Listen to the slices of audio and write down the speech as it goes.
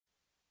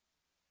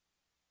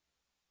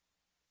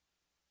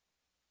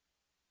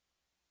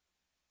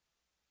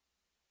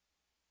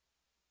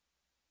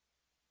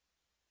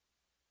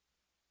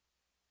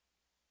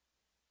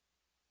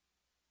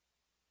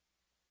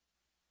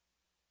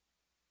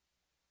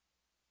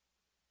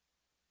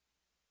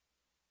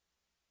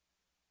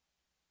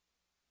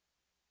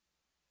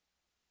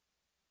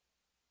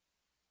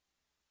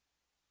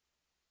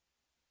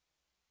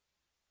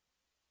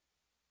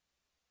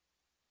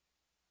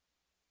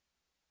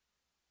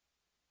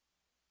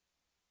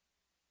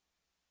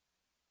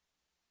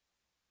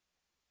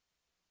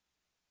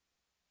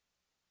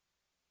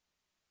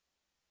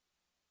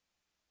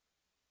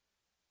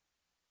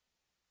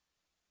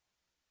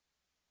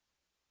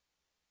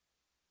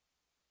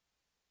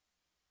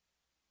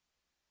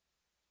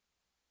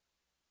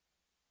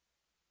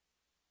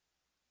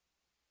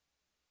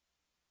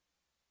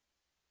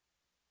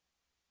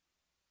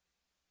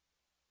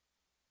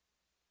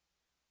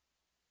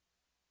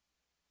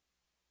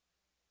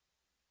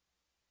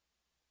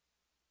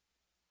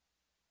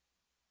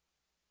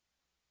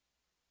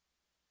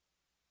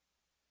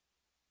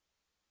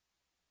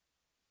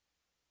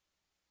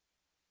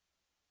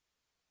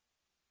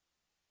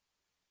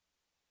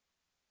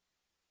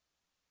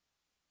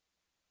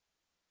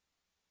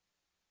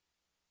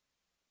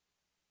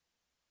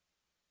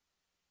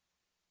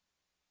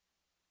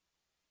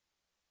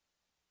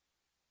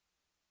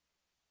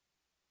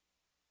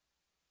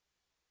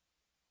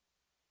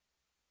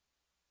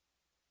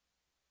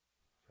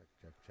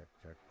Check,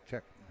 check,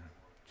 check,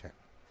 check.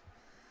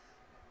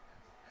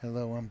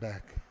 Hello, I'm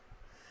back.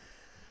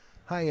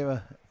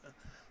 Hi,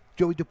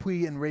 Joey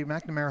Dupuis and Ray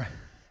McNamara.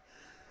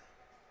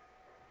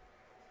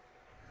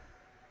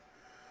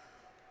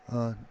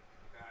 Uh,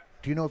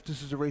 do you know if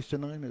this is a race to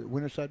 9, a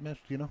winner side match?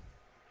 Do you know?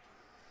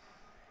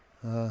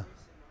 Uh,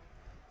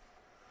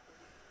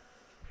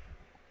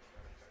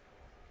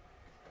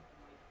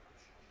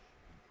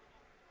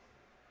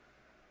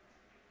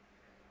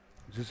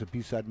 is this a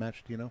B-side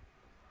match? Do you know?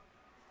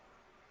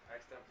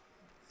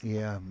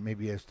 Yeah,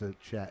 maybe he has to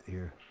chat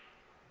here.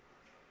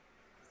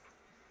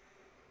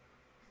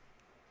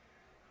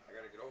 I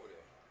gotta get over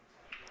there.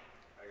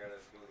 I gotta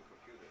do the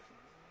computer.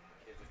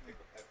 I can't just pick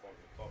up headphones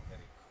and talk,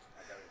 Eddie.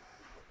 I gotta do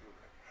the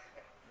computer.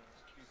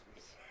 Excuse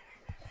me.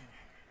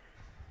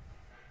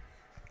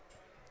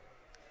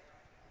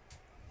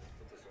 Let's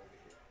put this over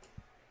here.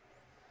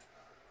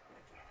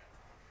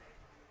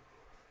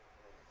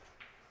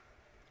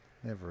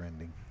 Never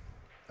ending.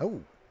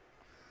 Oh,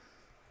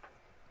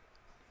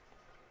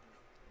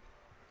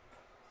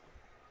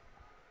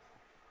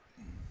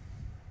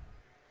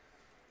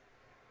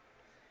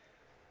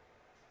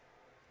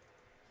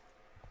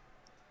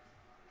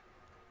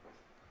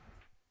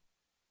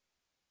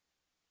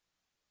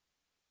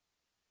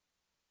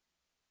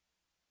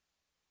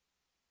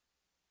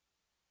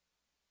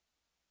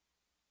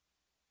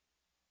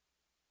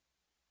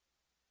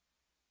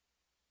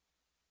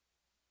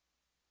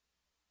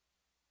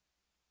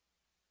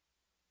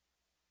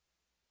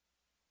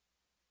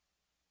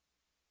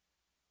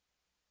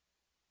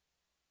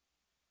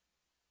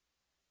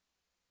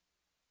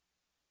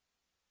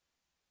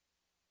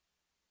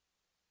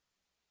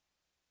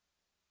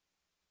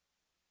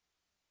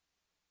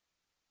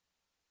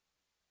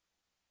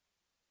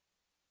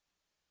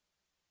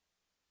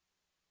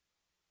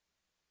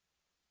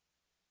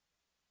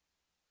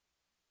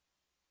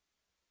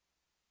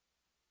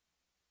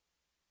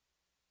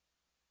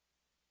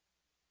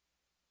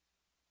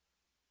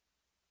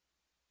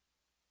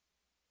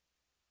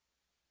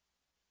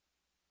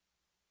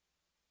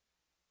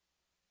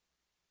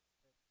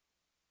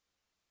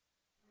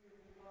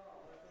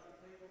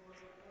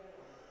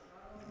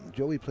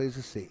 Joey plays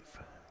it safe.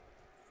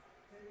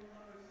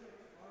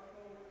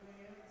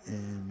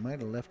 And might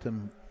have left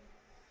him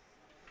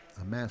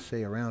a masse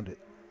around it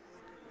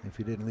if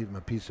he didn't leave him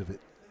a piece of it.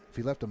 If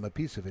he left him a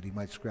piece of it, he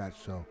might scratch.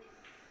 So,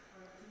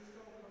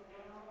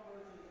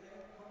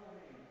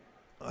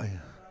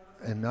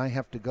 and I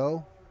have to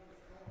go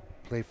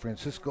play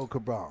Francisco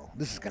Cabral.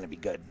 This is going to be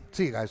good.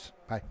 See you guys.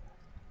 Bye.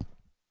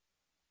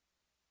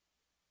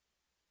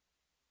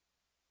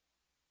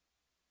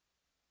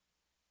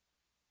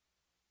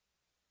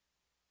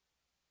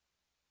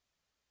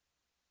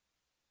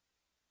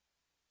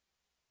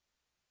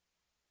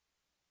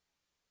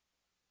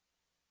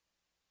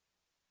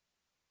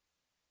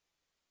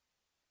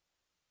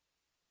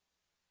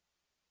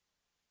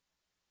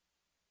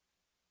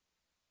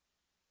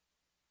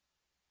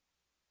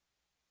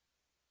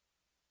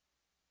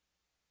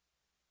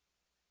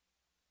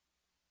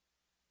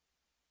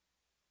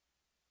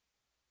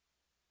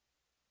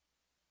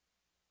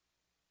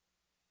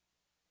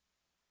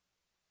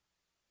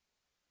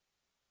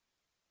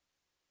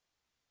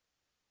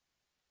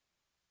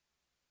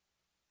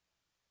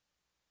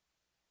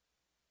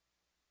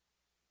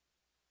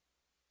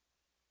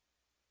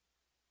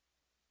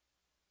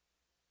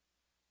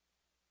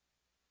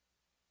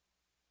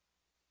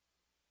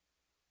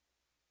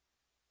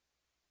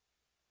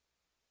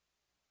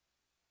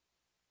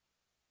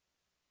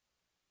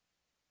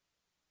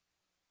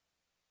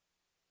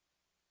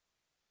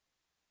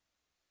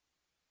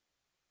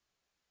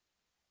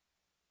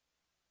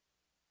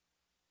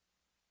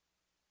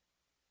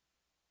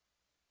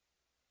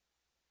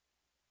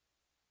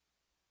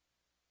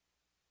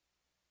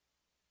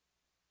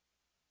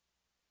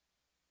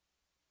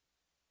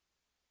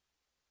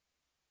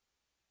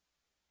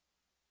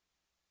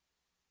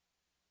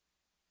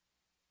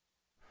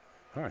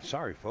 All right,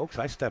 sorry, folks.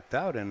 I stepped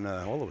out, and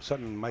all of a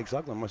sudden, Mike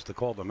Zuglin must have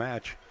called a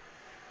match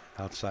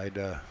outside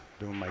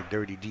doing my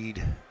dirty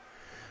deed.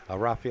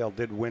 Raphael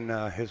did win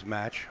his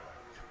match.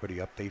 For the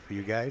update for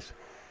you guys.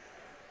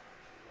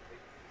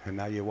 And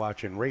now you're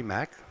watching Ray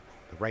Mack,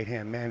 the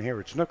right-hand man here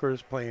at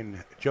Snookers,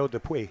 playing Joe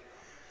Dupuis,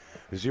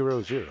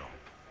 0-0.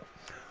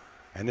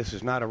 And this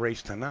is not a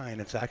race to 9.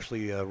 It's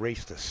actually a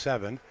race to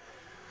 7.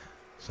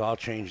 So I'll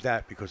change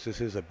that because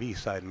this is a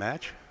B-side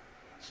match.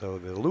 So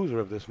the loser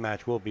of this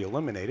match will be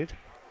eliminated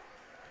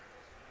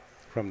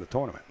from the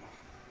tournament.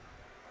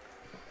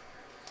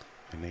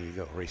 And there you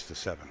go, race to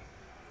 7.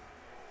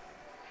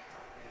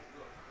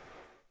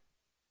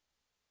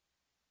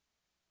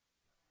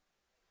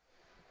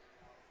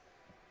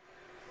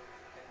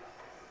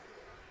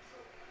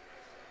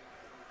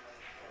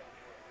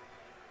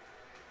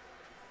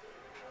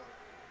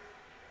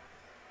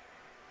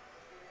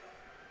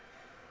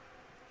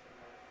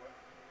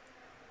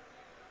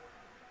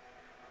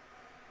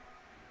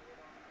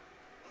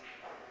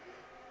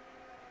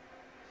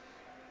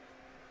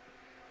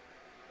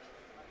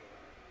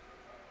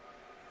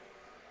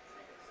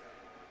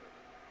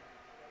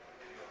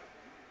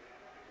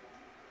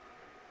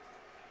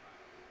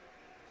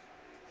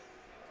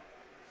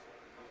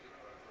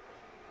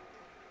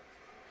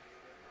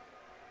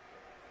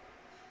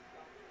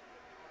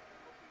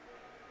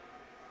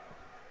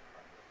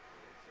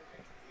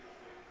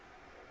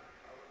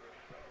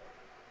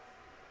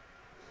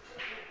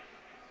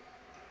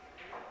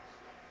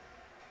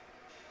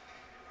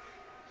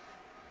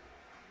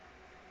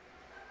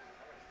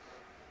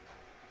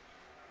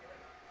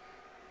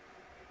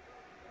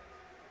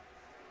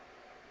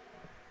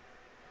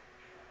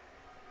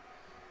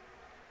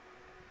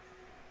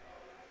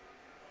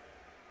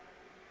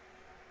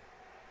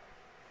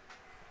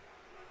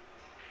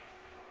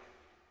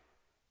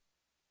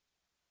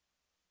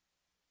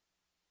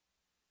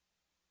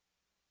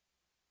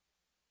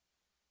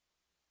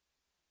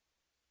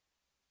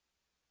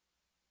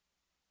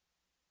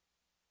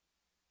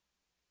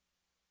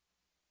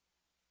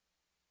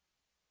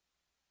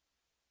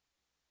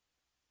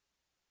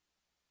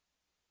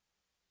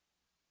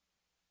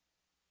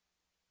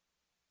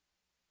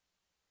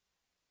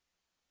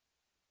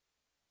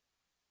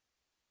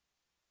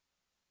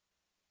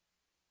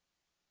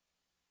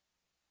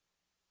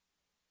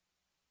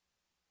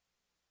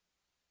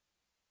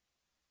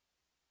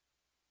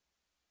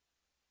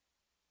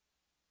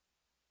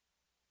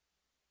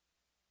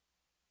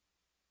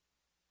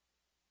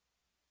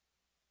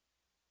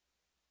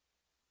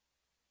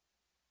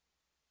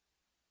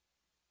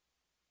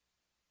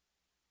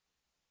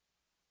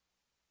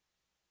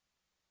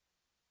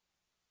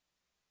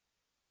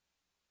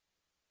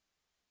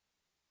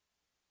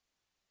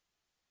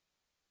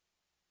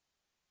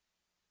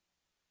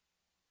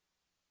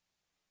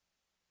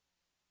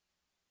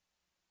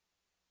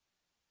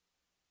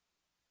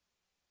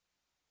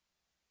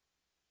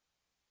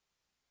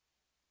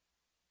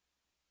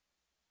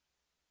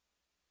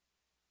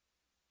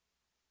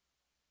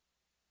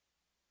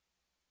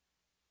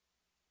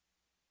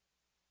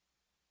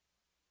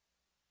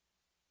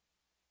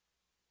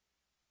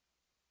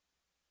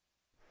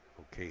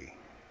 Okay.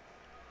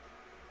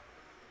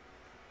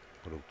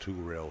 Little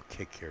two-rail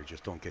kick here.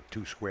 Just don't get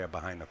too square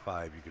behind the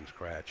 5. You can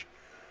scratch.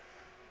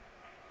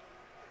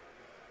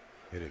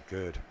 Hit it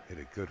good. Hit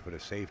it good for the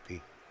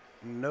safety.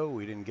 No,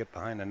 he didn't get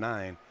behind the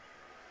 9.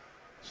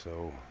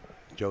 So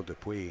Joe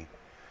Dupuis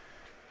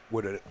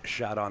with a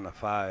shot on the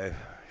 5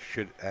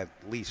 should at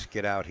least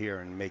get out here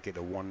and make it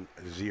a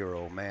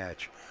 1-0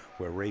 match.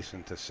 We're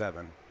racing to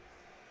 7.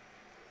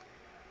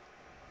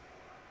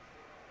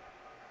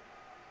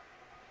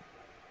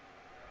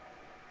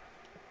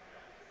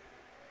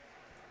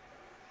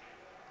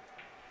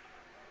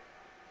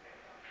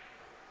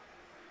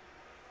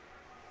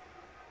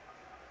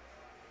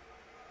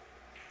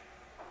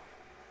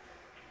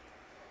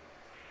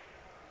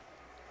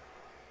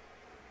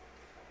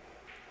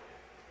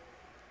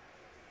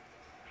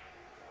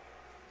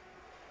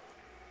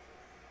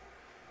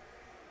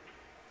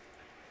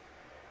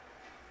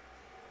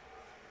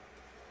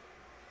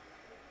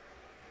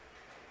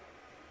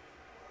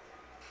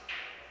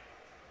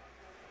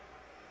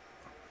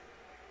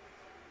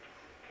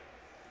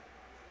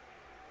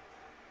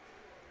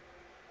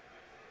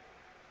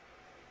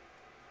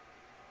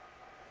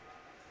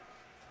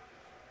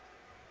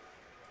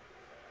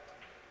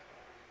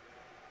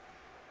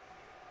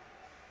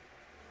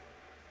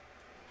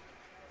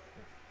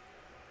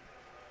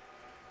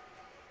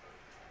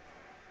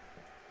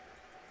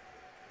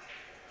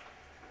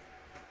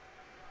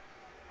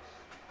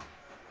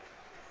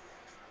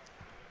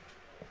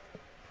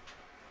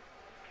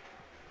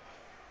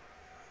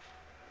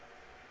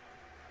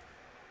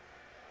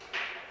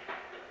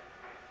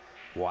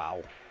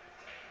 Wow.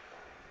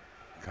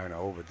 Kind of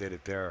overdid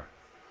it there.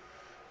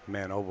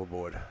 Man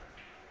overboard.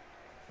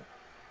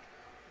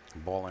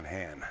 Ball in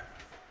hand.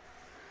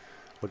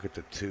 Look at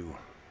the 2.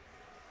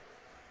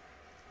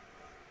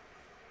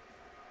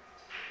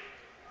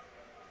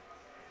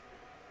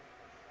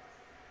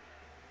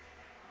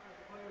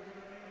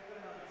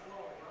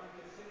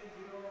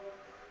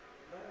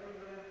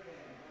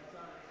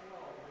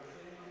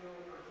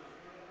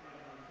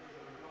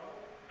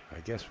 I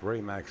guess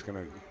Ray Mac's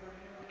going to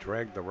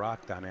drag the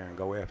rock down there and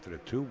go after the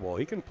 2 ball.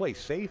 He can play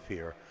safe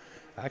here.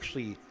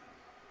 Actually,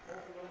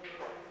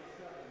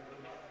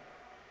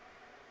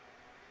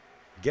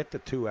 get the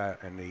 2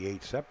 out and the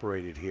 8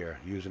 separated here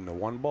using the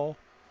 1 ball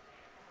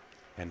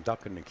and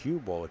ducking the cue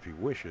ball if he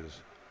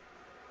wishes.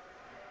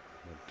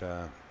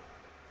 But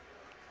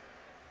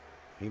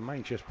he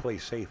might just play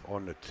safe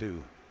on the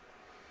 2.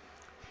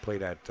 Play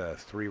that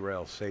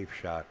 3-rail safe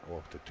shot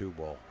off the 2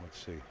 ball.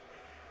 Let's see.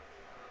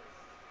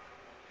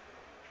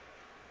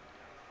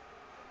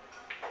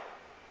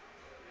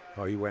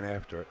 Oh, he went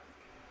after it.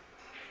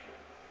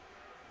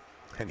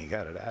 And he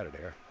got it out of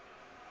there.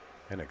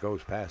 And it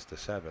goes past the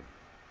 7.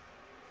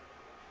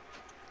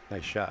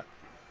 Nice shot.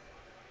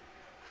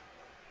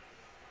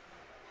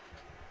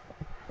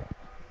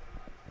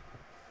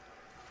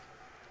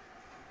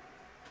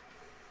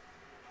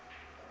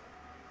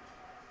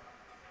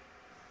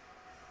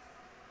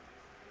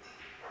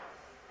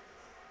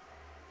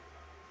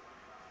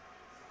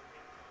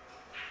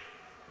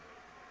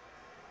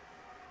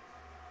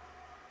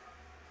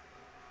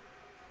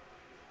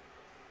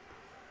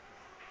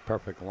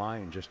 Perfect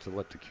line just to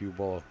let the cue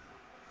ball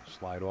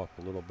slide off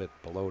a little bit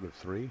below the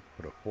 3.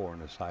 Put a 4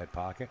 in the side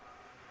pocket.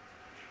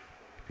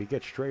 If he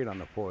gets straight on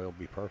the 4, he'll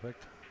be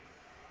perfect.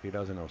 If he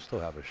doesn't, he'll still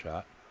have a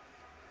shot.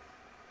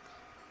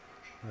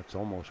 That's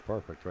almost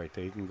perfect right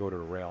there. He can go to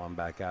the rail and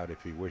back out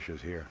if he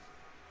wishes here.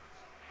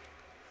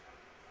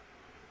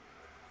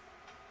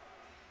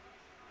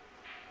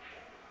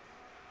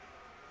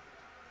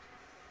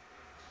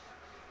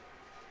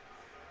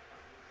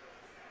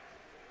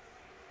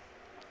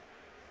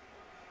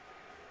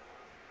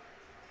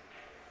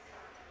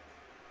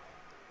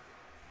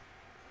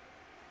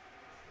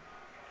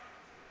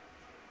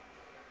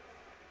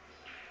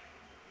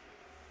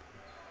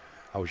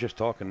 I was just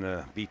talking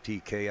to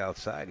BTK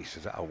outside. He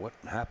says, "Oh, what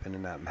happened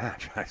in that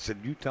match?" I said,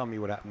 "You tell me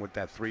what happened with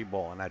that 3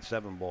 ball and that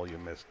 7 ball you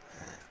missed."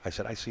 I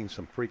said, "I seen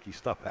some freaky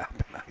stuff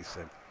happen." I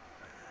said,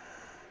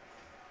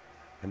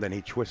 and then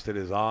he twisted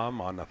his arm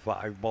on the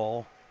 5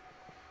 ball,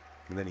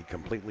 and then he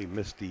completely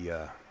missed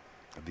the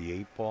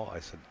 8 ball. I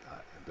said,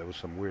 there was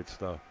some weird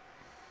stuff.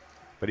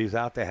 But he's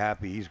out there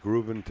happy. He's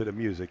grooving to the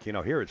music. You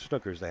know, here at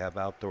Snookers, they have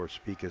outdoor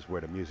speakers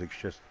where the music's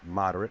just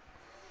moderate,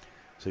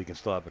 so you can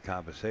still have a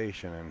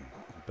conversation. And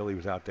Billy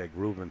was out there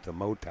grooving to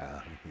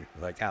Motown.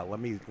 Like, Al, let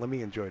me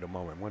enjoy the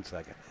moment. 1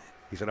 second.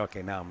 He said,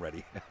 "Okay, now I'm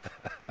ready."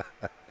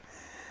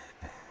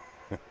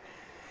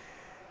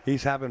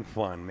 He's having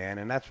fun, man,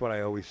 and that's what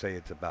I always say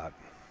it's about.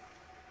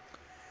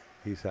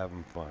 He's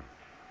having fun.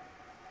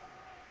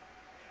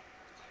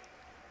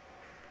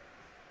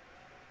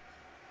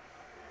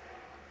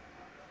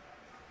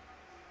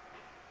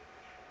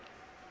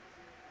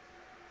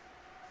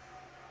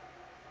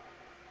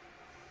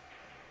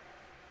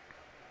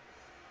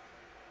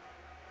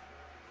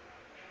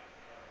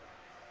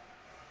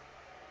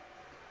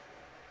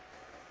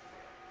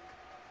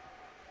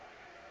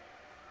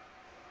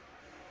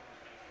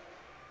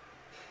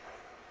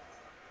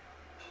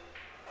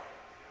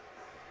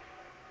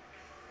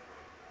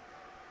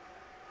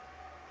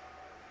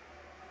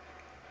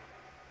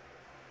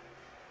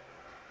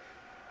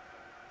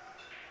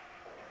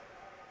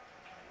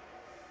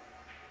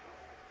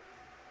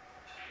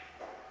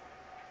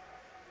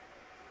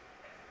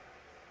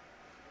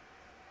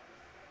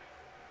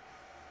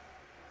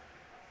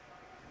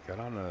 got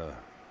on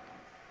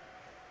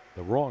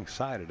the wrong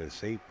side of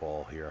this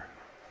 8-ball here.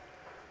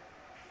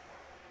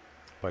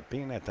 But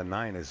being that the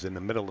 9 is in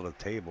the middle of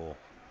the table,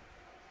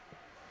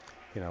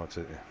 you know, it's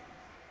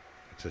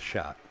a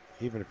shot.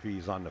 Even if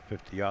he's on the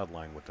 50-yard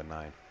line with the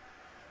 9,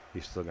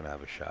 he's still going to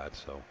have a shot.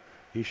 So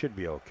he should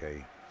be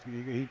okay.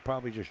 He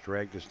probably just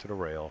dragged us to the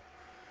rail.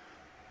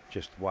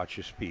 Just watch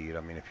your speed.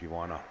 I mean, if you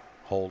want to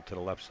hold to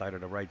the left side or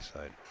the right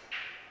side.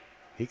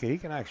 He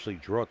can actually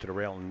draw it to the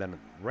rail and then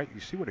right.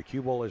 You see where the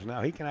cue ball is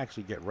now? He can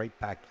actually get right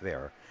back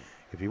there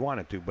if he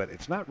wanted to, but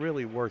it's not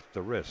really worth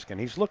the risk. And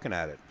he's looking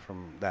at it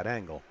from that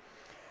angle.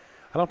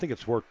 I don't think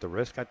it's worth the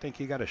risk. I think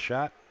he got a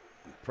shot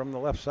from the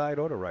left side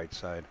or the right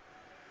side,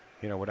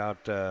 you know,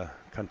 without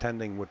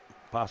contending with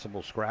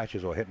possible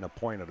scratches or hitting a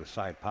point of the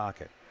side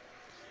pocket.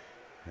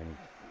 And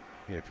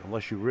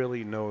unless you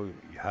really know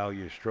how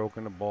you're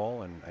stroking the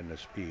ball and the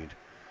speed,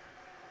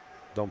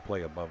 don't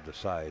play above the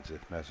sides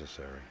if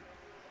necessary.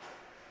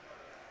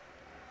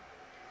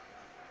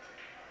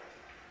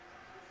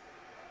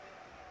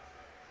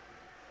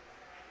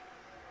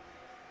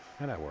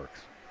 And that works.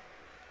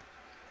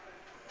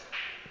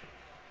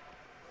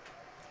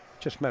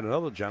 Just met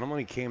another gentleman.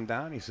 He came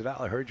down. He said,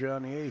 "Al, I heard you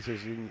on the A." He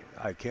says,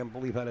 "I can't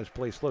believe how this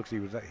place looks."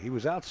 He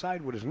was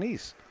outside with his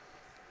niece.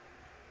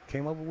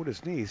 Came over with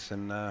his niece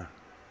and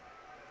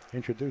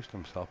introduced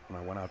himself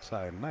when I went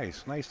outside.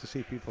 Nice to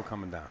see people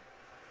coming down.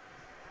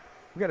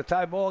 We got a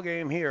tie ball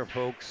game here,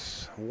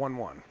 folks.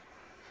 1-1.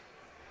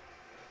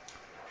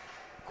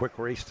 Quick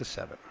race to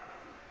 7.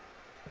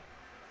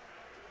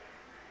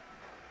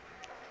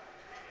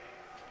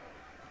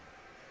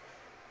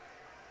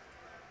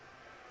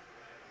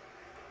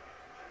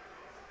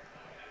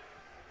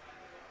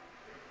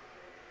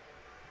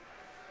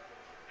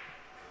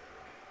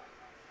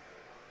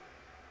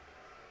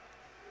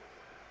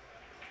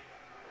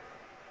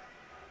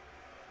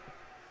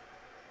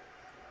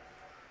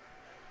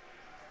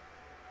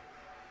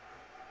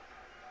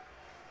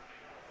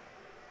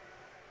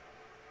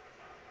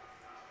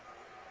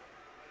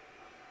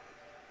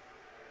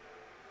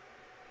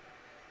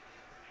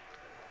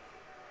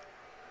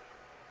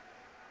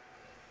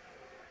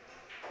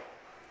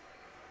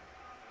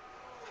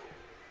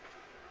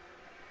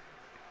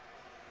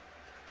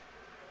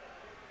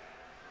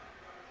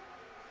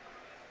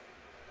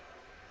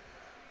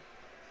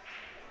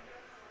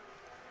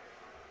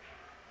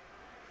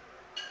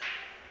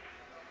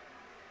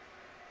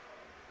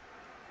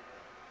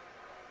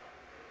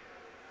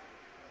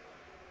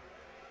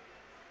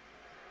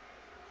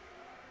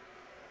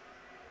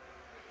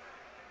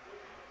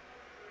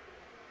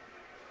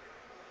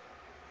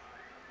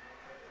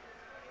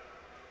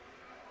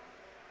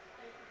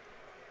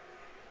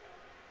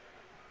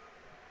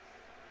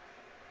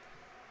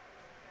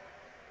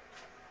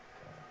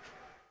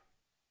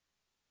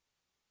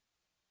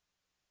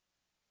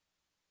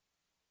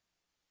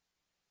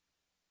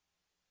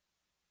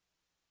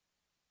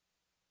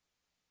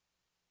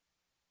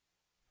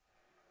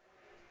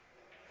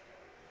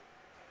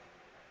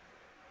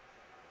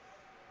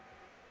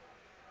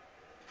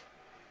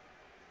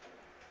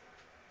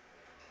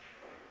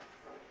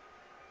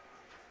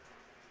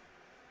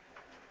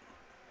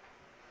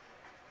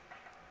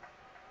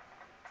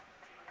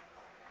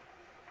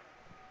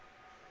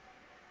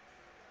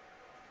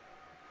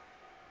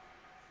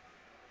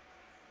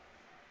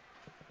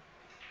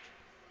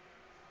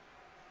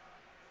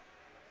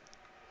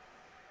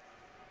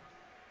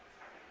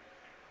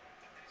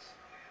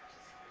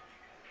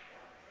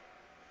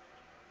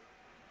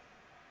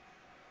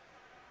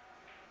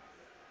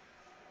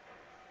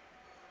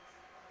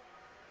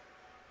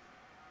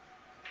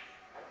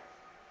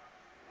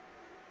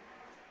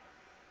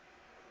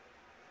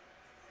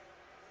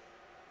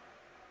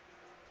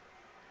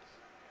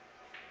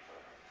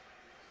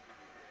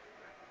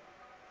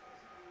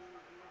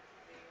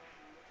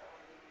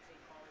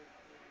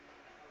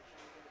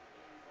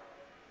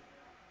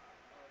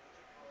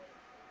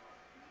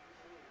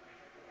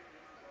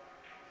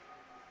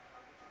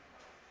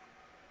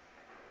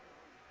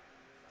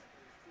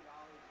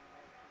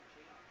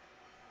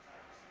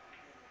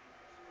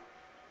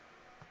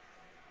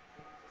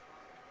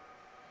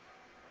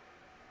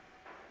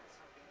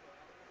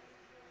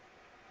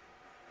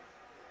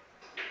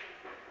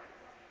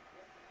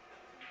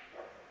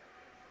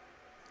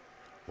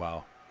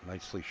 Wow,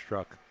 nicely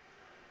struck.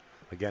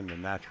 Again, the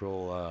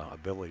natural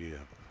ability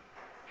of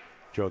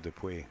Joe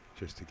Dupuis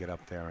just to get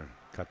up there and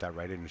cut that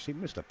right in. You see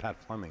Mr. Pat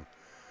Fleming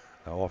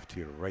off to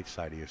your right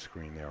side of your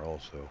screen there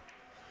also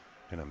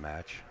in a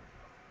match.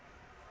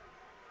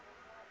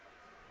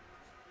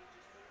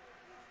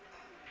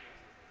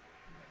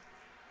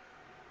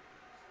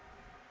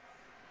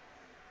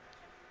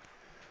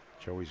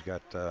 Joey's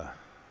got,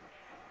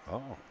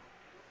 oh,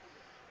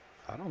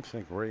 I don't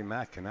think Ray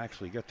Mack can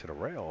actually get to the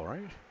rail,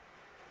 right?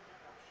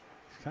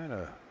 He's kind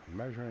of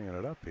measuring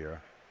it up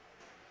here.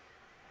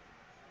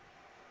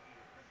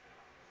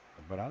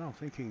 But I don't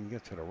think he can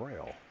get to the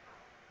rail.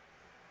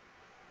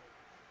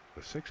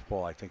 The 6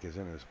 ball, I think, is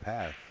in his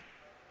path.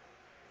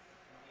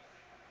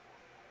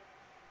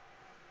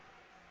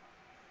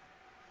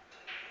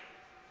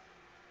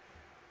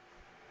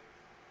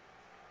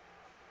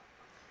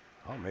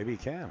 Oh, maybe he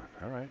can.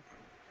 All right.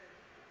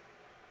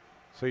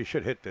 So you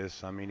should hit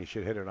this. I mean, he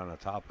should hit it on the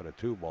top of the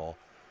 2-ball,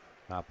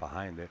 not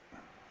behind it.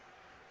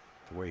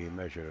 The way he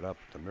measured it up,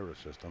 the mirror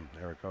system.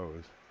 There it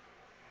goes.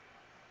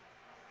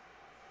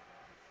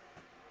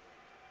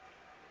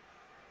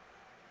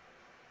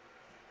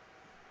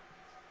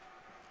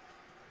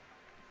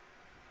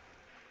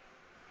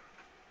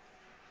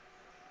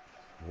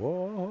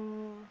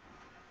 Whoa,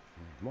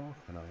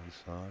 walking on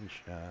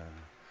sunshine.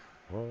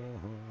 Whoa,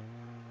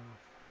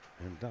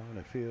 and don't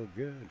it feel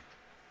good?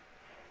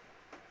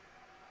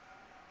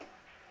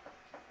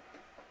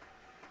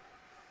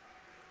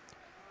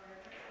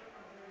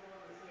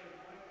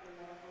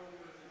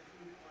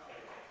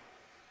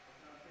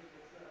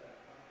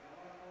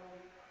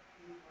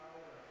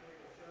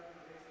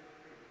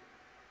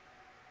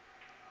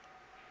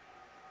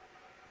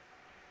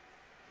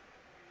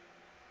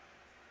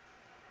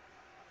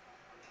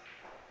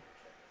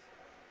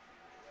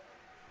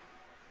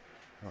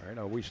 All right,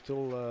 are we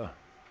still, where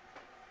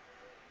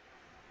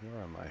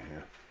am I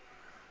here?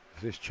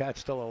 Is this chat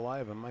still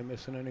alive? Am I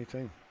missing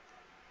anything?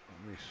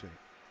 Let me see.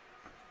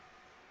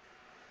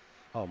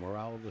 Oh,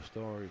 morale of the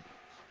story,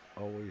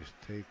 always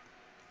take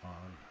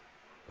on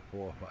the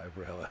 4 or 5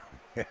 railer.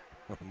 Yeah,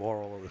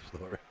 moral of the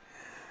story.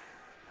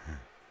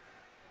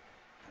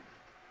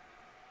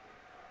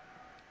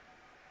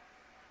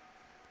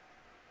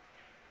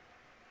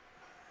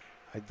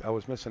 I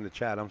was missing the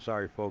chat. I'm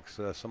sorry, folks.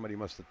 Somebody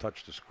must have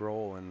touched the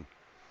scroll and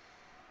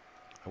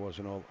I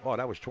wasn't all. Oh,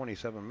 that was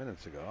 27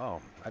 minutes ago.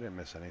 Oh, I didn't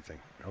miss anything.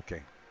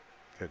 Okay,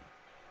 good.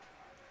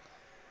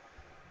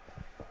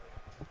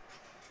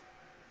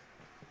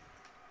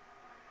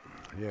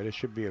 Yeah, this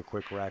should be a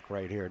quick rack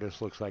right here.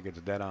 This looks like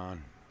it's dead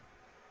on.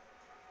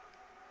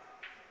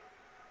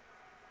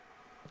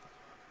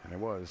 And it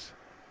was.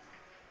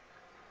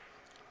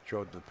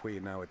 Joe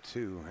Dupuis now at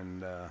 2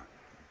 and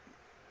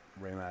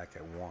Raymack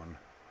at 1.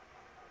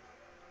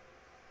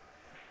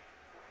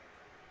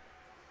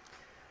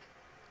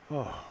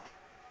 Oh.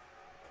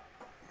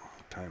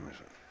 What time is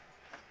it?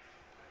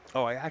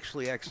 Oh, I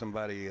actually asked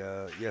somebody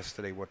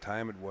yesterday what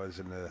time it was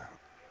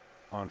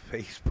on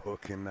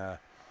Facebook, and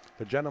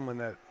the gentleman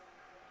that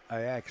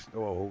I asked,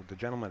 oh, the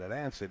gentleman that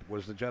answered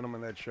was the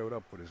gentleman that showed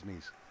up with his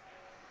niece.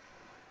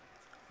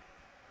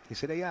 He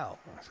said, "Hey, Al."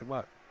 I said,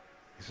 "What?"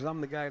 He says, "I'm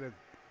the guy that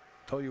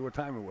told you what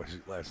time it was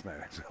last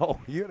night." I said, "Oh,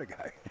 you're the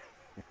guy."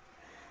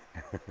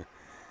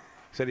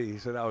 He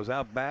said, "I was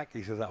out back."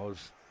 He says, I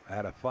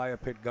had a fire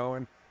pit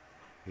going.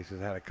 He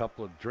says, I had a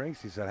couple of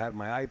drinks. He said, I had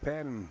my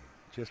iPad and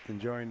just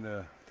enjoying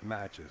the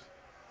matches.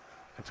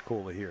 That's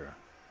cool to hear.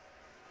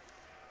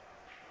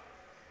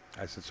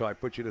 I said, "So I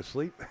put you to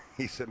sleep?"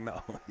 He said,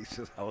 "No." He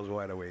says, "I was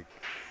wide awake."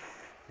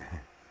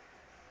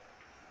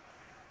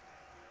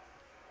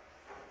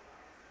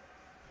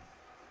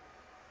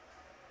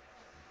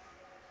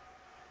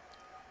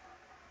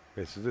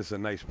 This is a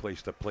nice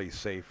place to play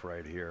safe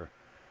right here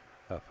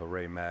for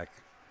Ray Mack.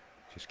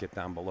 Just get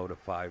down below the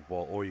 5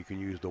 ball, or you can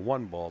use the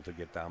 1 ball to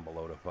get down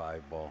below the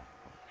 5 ball.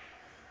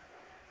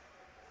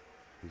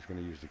 He's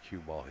going to use the cue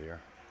ball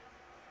here.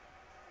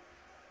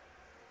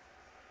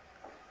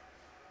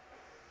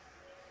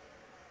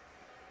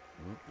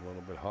 A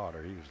little bit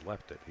harder. He's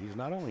left it. He's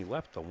not only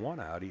left the 1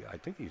 out, I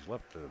think he's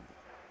left the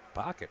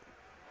pocket.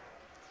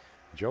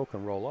 Joe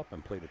can roll up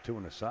and play the 2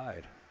 on the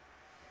side.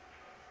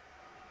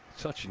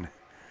 Such an...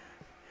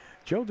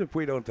 Joe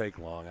Dupuis don't take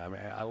long. I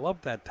mean, I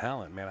love that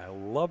talent, man. I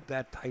love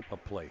that type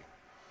of play.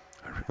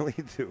 I really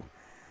do.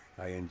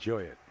 I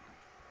enjoy it.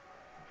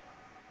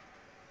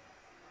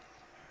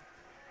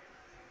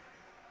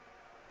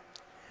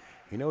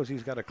 He knows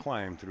he's got to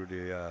climb through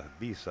the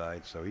B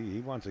side, so he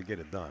wants to get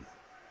it done.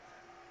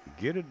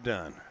 Get it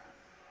done.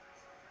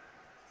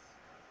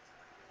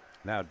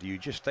 Now, do you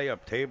just stay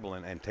up table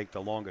and take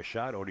the longer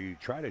shot, or do you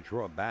try to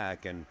draw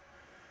back and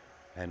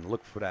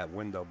look for that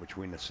window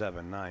between the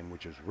 7-9,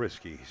 which is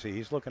risky? See,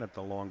 he's looking at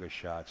the longer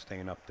shot,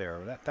 staying up there.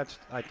 That's,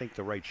 I think,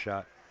 the right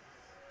shot.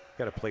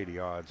 Got to play the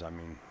odds. I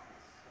mean,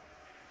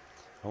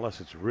 unless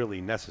it's really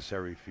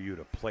necessary for you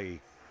to play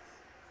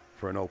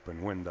for an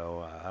open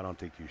window, I don't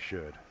think you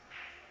should.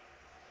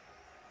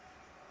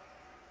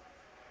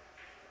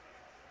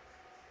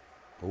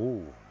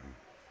 Ooh.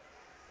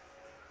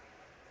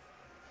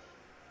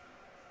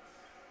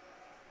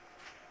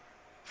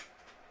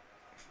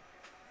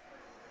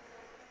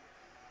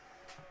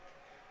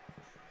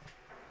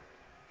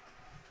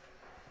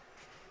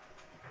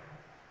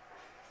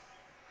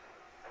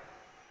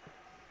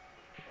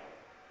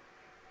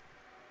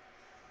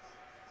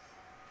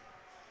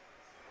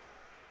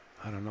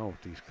 I don't know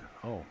if these.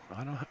 Oh,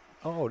 I don't.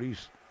 Oh,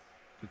 these.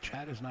 The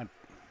chat is not.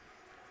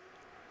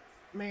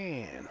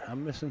 Man,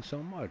 I'm missing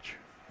so much.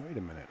 Wait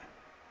a minute.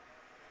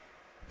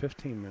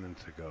 15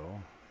 minutes ago,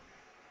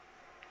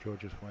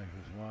 George's wife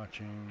is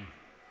watching.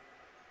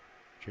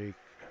 Jake,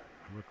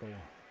 Rickle,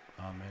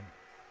 Amen.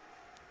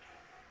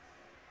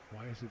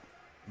 Why is it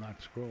not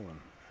scrolling?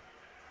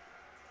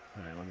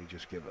 All right, let me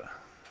just give a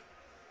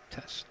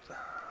test.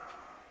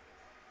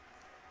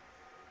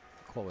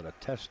 Call it a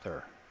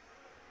tester,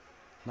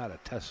 not a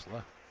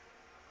Tesla.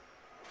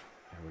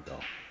 Here we go.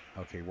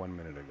 Okay, 1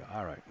 minute ago.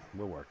 All right,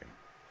 we're working.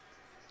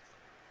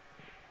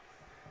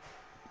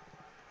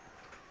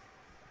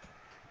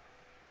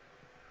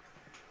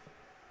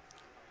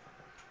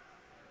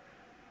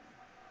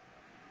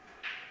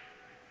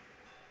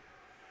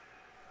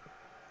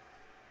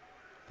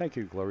 Thank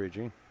you, Gloria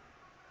Jean.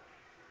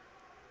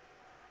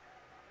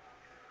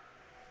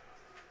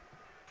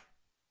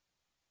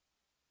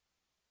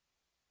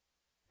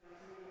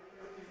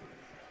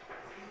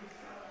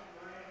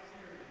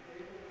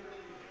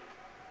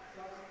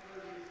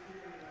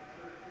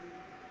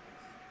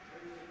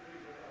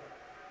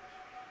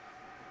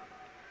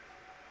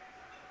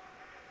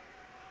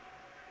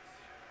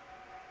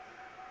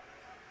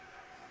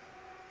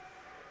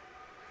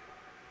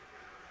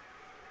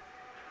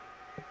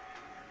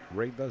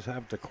 Ray does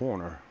have the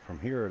corner. From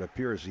here, it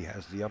appears he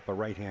has the upper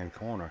right-hand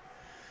corner.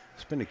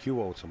 Spin the cue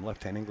with some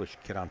left-hand English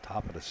kid on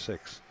top of the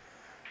 6.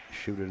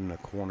 Shoot it in the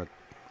corner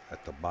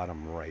at the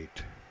bottom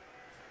right.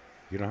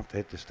 You don't have to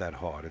hit this that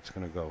hard. It's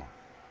going to go.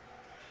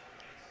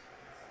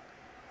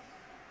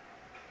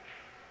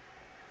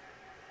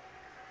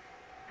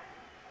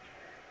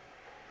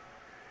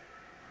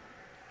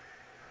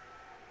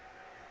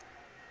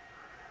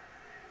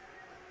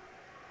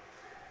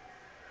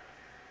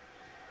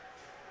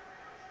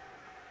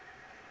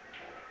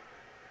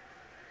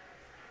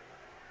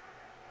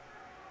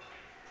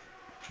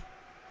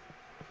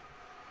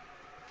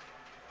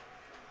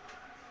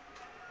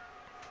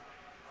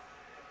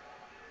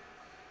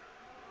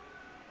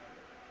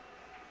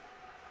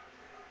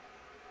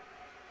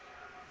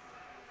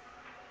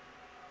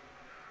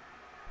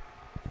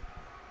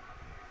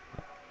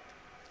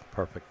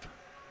 Perfect.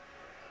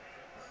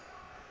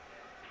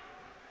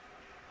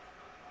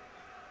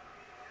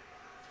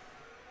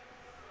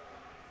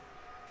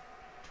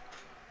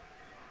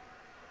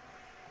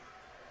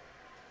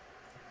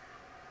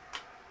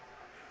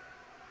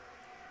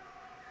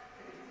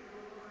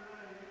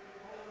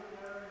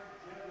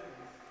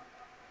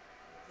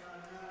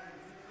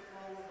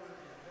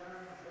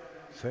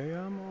 Say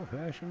I'm old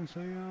fashioned,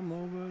 say I'm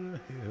over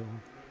the hill.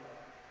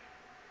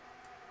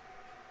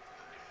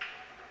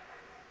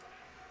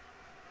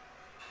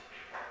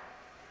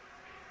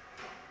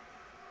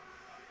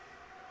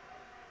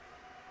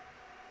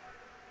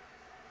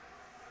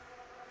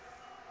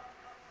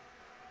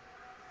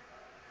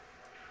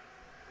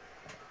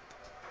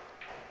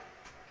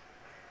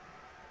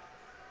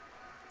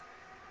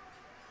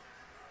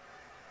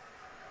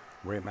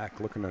 Ray Mack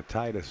looking to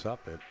tie this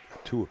up at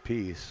 2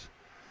 apiece.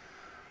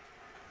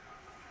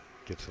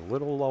 Gets a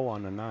little low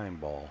on the 9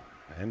 ball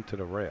and to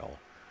the rail,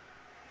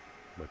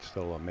 but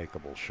still a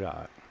makeable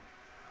shot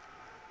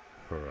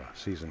for a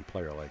seasoned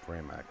player like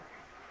Ray Mack.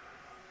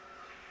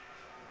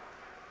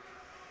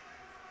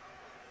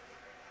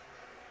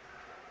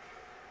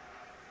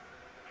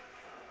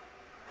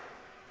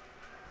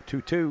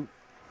 Two.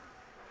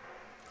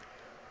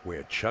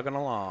 We're chugging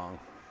along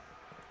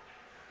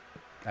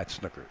at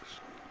Snookers.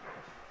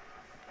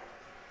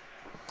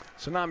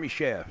 Tsunami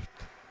Shaft.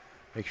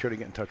 Make sure to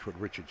get in touch with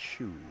Richard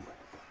Shue.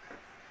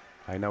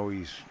 I know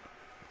I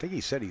think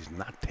he said he's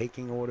not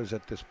taking orders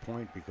at this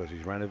point because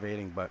he's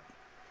renovating, but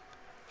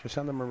just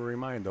send him a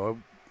reminder. Or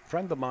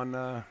friend him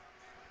on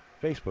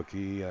Facebook.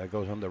 He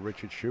goes under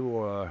Richard Shue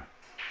or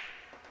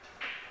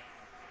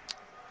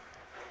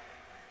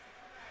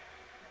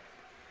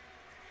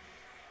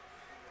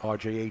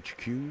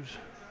RJHQs.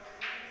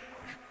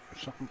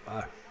 Something.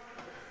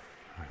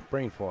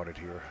 Brain farted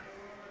here.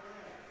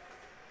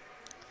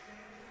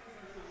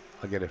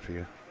 I'll get it for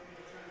you.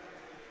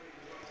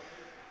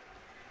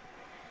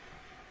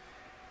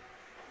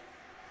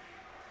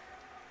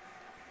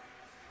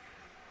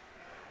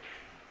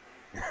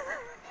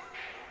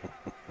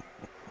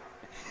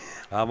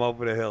 I'm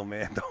over the hill,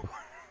 man.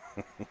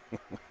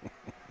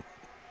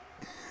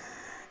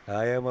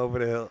 I am over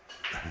the hill.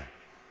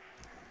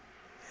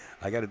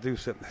 I got to do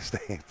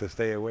something to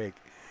stay awake.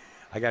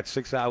 I got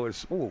 6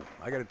 hours. Ooh,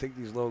 I got to take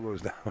these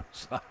logos down.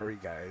 Sorry,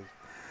 guys.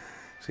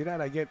 See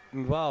that? I get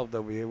involved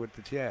over here with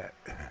the chat.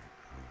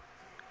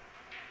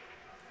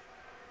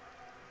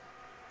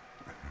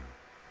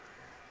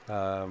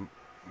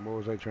 What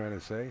was I trying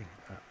to say?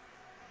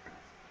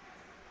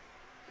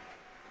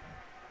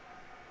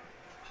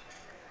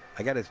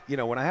 I got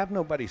to, when I have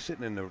nobody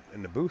sitting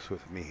in the booth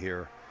with me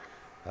here,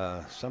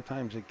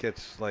 sometimes it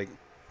gets like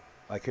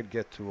I could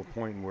get to a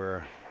point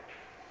where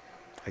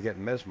I get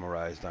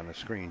mesmerized on the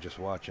screen just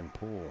watching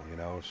pool,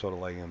 sort of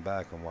laying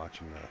back and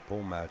watching a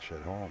pool match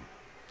at home.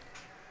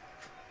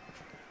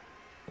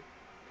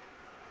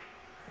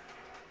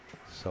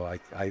 So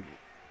I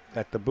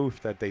at the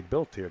booth that they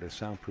built here, the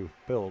soundproof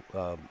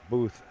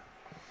booth,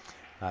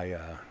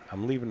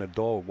 I'm leaving the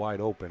door wide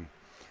open,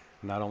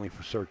 not only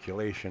for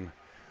circulation,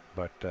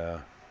 but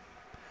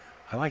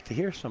I like to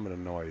hear some of the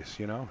noise.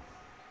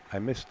 I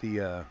miss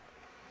the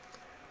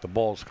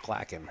balls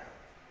clacking.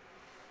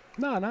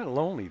 No, not a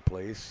lonely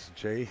place,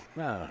 Jay.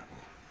 No,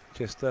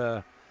 just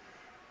I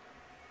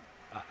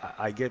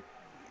get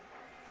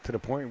to the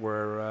point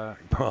where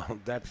well,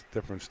 that's a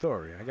different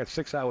story. I got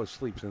 6 hours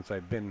sleep since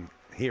I've been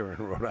here in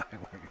Rhode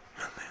Island.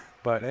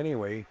 But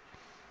anyway,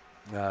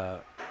 I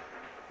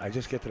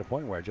just get to the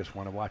point where I just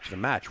want to watch the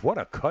match. What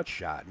a cut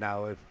shot.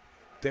 Now, if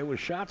there were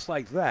shots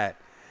like that,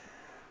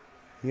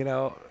 you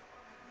know,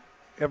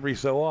 every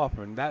so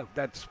often,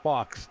 that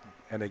sparks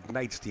and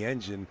ignites the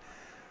engine.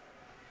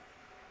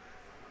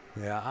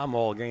 Yeah, I'm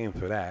all game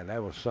for that.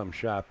 That was some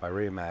shot by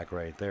Ray-Mac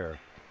right there.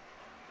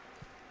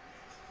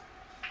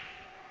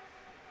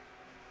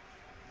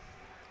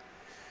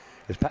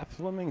 Is Pat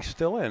Fleming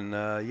still in?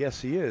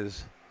 Yes, he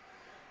is.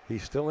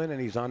 He's still in,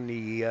 and he's on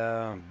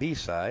the B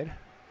side.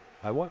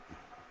 What?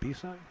 B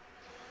side?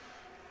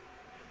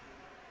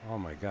 Oh,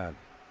 my God.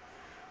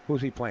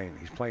 Who's he playing?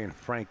 He's playing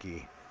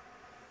Frankie.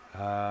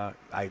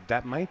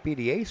 That might be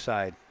the A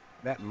side.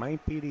 That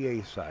might be the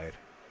A side.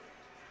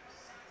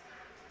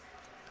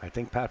 I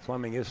think Pat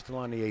Fleming is still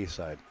on the A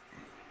side.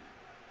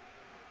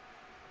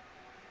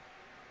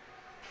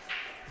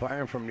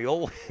 Firing from the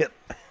old hip.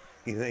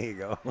 There you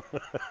go.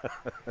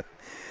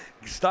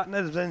 Starting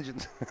his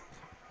engines.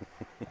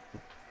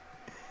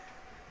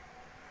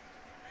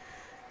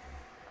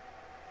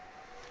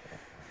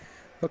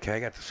 Okay, I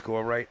got the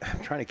score right. I'm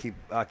trying to keep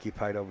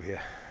occupied over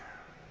here.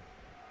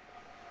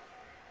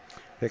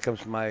 Here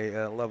comes my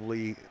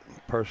lovely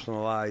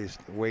personalized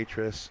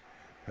waitress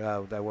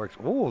that works.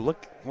 Oh,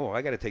 look. Oh,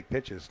 I got to take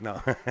pictures.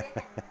 No.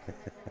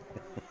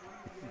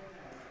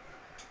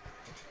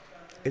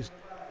 It's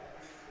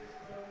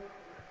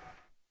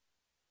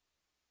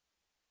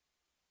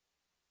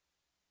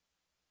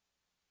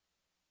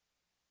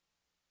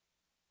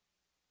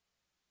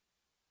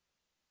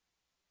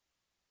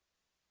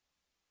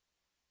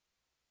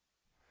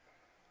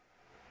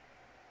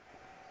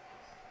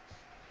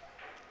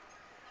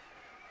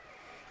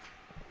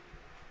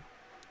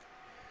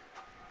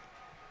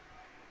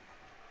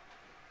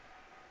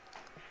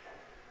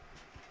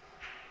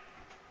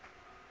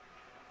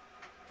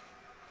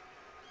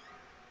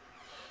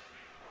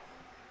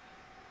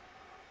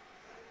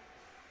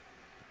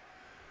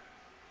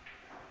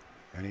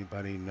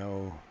Anybody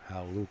know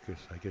how Lucas,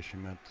 I guess you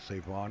meant to say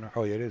Varner?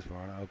 Oh, yeah, it is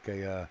Varner.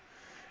 Okay,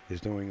 is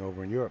doing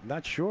over in Europe.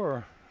 Not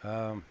sure.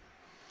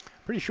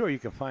 Pretty sure you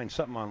can find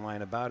something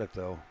online about it,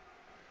 though.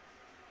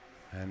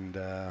 And,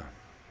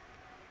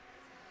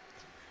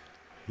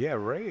 yeah,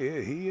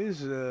 Ray, he is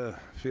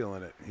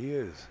feeling it. He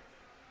is.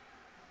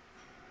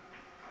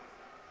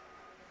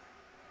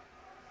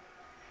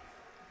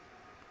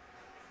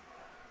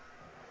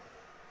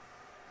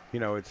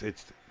 You know, it's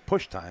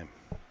push time.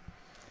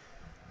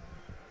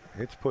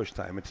 It's push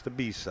time. It's the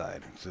B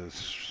side. It's a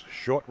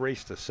short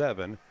race to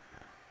 7.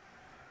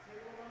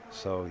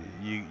 So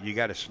you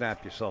got to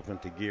snap yourself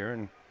into gear,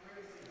 and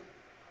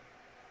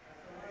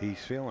he's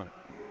feeling it.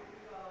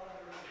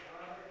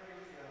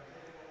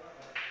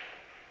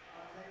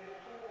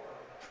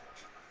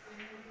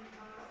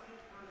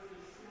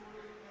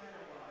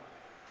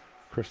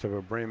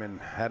 Christopher Bremen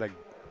had a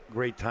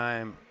great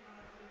time.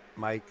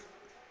 Mike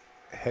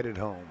headed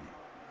home.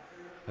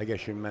 I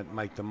guess you meant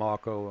Mike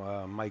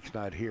DeMarco. Mike's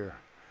not here.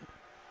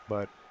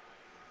 But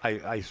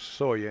I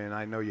saw you, and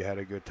I know you had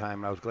a good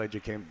time. I was glad you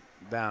came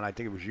down. I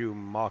think it was you,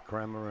 Mark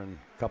Kremer, and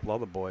a couple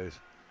other boys.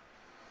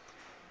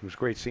 It was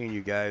great seeing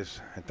you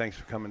guys, and thanks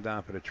for coming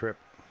down for the trip.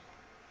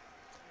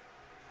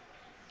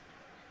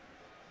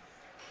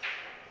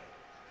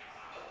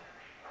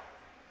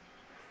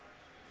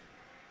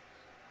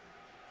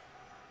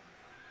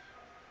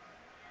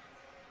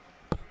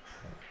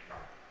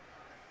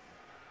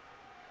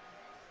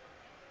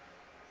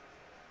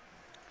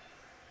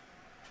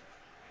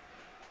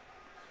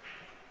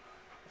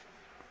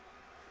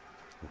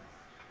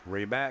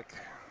 Ray back.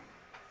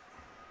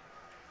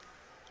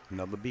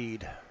 Another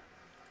bead.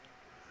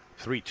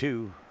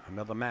 3-2.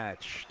 Another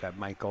match. That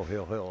Michael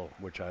Hill,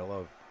 which I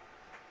love.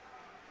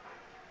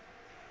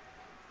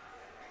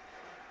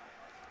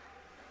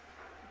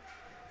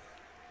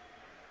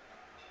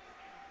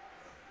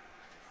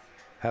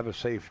 Have a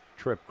safe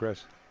trip,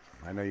 Chris.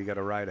 I know you got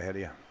a ride ahead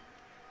of you.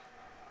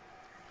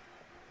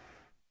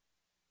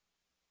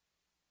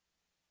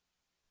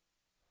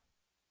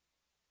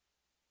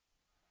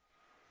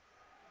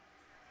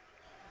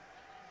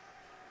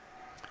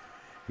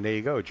 And there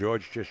you go.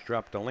 George just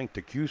dropped a link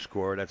to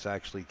Q-Score. That's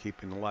actually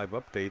keeping the live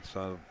updates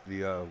of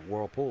the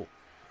Whirlpool.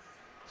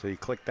 So you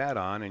click that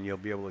on, and you'll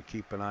be able to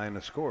keep an eye on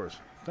the scores.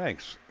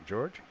 Thanks,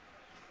 George.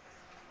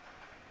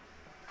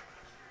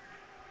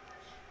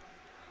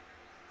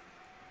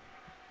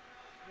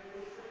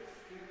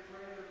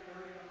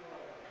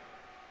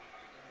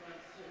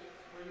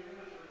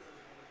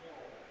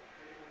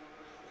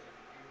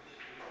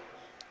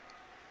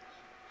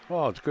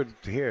 Well, it's good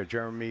to hear.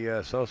 Jeremy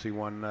Sosi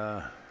won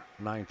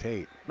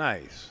 9-8.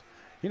 Nice.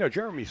 You know,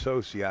 Jeremy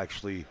Sosi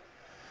actually,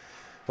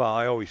 well,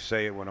 I always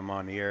say it when I'm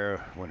on the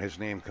air when his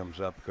name comes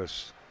up,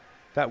 because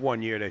that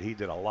one year that he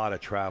did a lot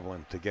of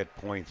traveling to get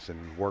points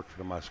and work for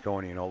the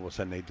Moscone, and all of a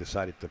sudden they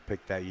decided to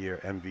pick that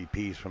year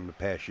MVPs from the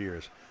past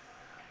years,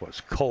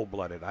 was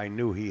cold-blooded. I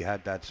knew he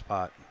had that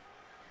spot.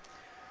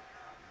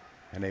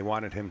 And they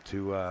wanted him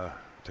to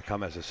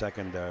come as a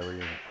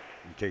secondary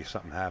in case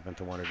something happened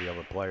to one of the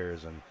other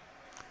players, and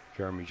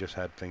Jeremy just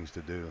had things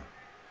to do.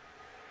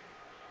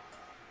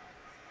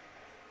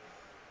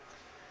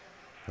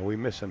 And we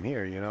miss him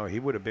here. He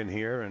would have been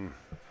here, and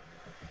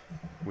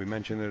we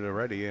mentioned it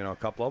already. A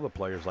couple other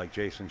players like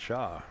Jason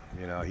Shaw.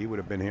 He would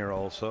have been here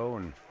also,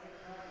 and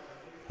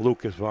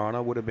Lucas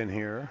Varna would have been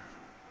here.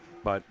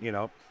 But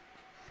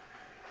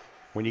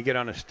when you get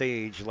on a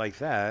stage like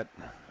that,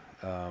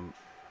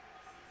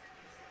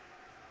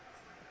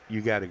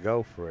 you got to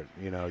go for it.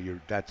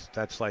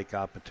 That's like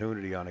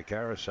opportunity on a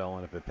carousel,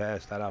 and if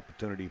that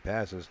opportunity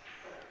passes,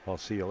 I'll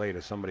see you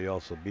later. Somebody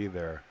else will be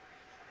there.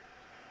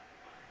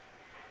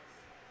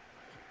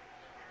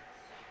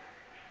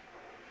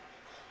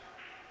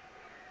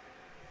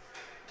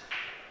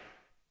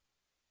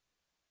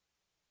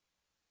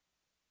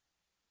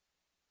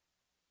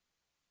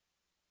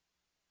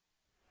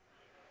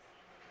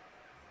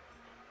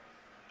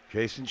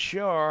 Jason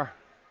Shaw.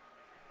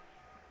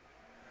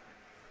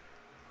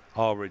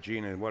 Oh,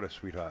 Regina, what a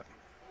sweetheart.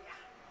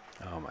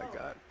 Oh, my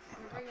God.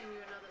 I'm bringing you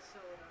another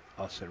soda.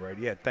 I'll sit right.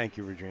 Yeah, thank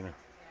you, Regina. Yeah,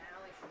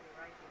 Allie should be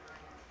right behind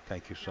you.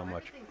 Thank you so Now,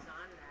 much. everything's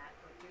on that,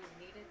 but do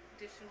you need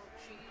additional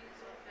cheese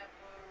or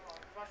pepper or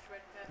crushed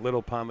red pepper?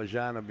 Little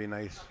Parmesan would be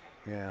nice.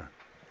 Yeah.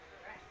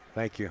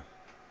 Thank you.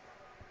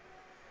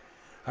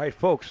 All right,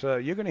 folks,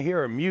 you're going to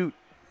hear a mute.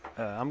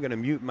 I'm going to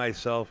mute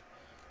myself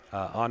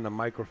on the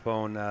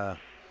microphone.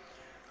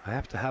 I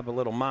have to have a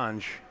little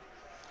mange,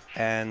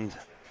 and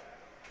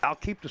I'll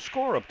keep the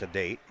score up to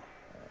date.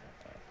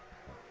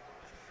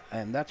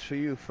 And that's for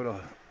you for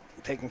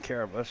taking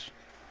care of us.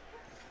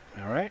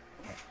 All right?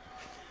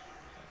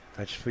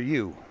 That's for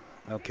you.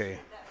 Okay.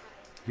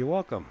 You're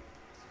welcome.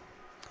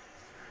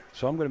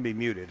 So I'm going to be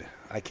muted.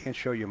 I can't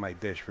show you my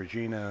dish.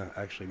 Regina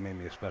actually made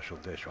me a special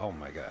dish. Oh,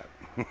 my God.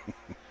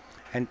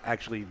 And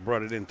actually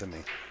brought it into me.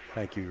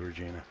 Thank you,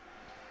 Regina.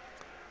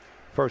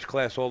 First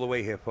class all the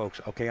way here,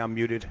 folks. Okay, I'm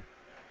muted.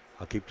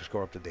 I'll keep the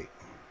score up to date.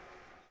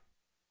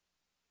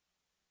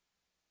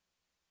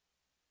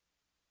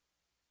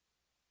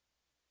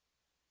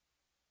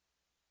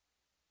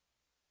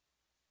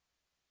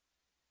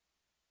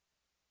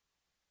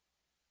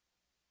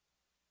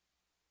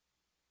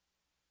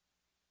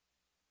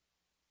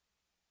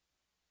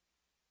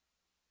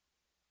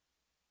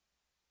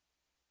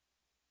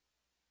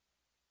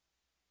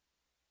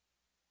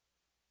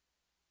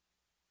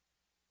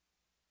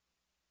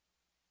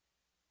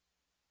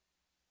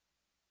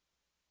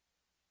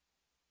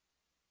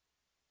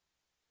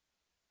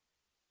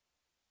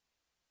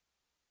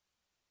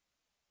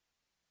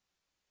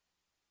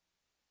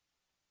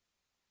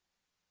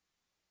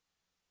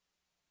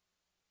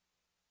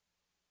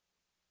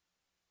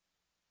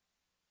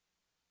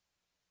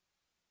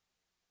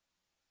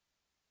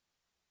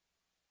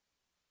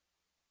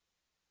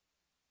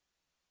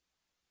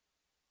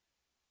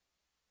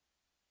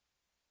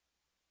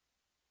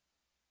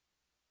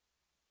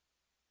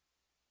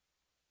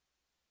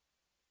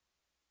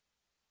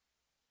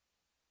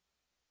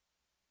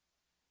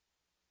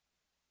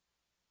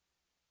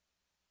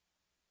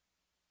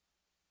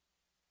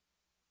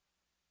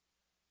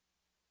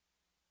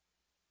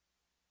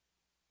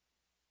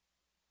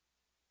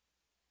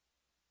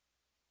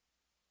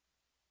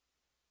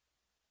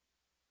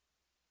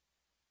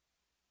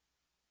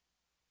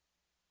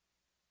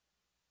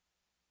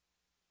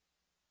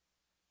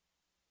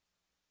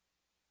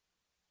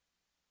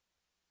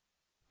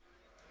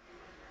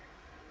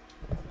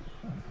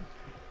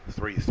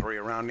 Three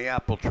around the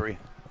apple tree.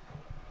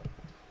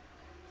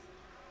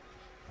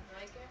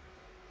 Like it?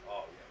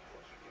 Oh, yeah, of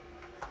course.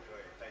 Enjoy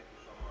it. Thank you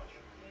so much.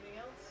 Anything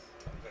else?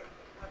 Good.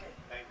 Okay.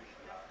 Thank you.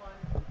 Have fun.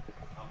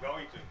 I'm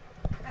going to.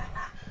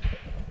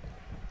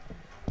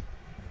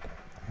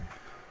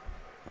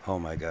 Oh,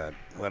 my God.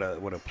 What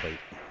a plate.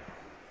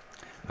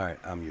 All right,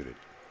 I'm muted.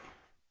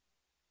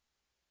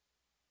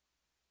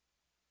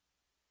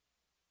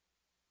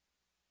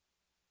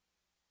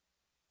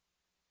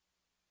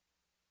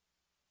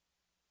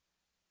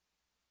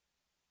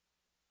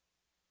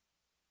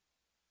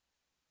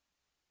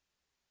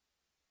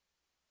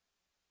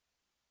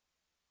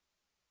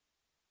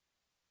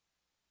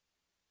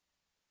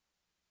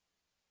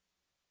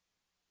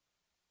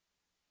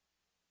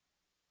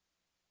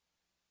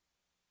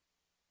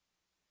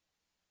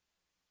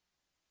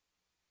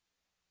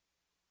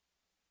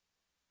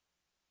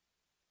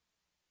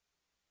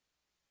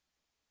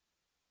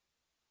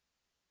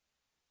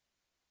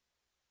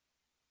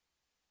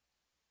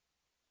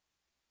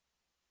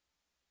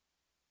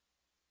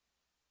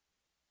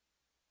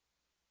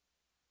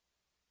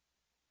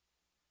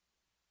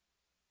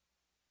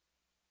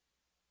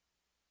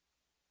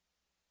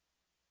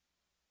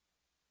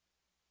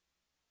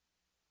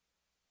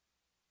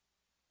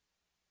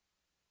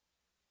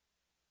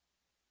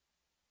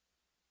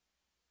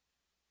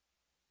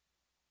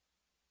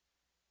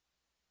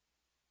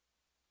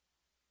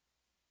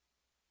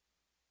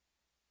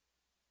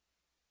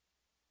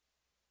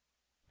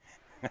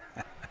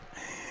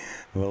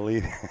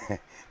 Believe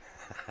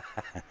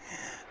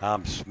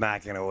I'm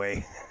smacking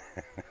away.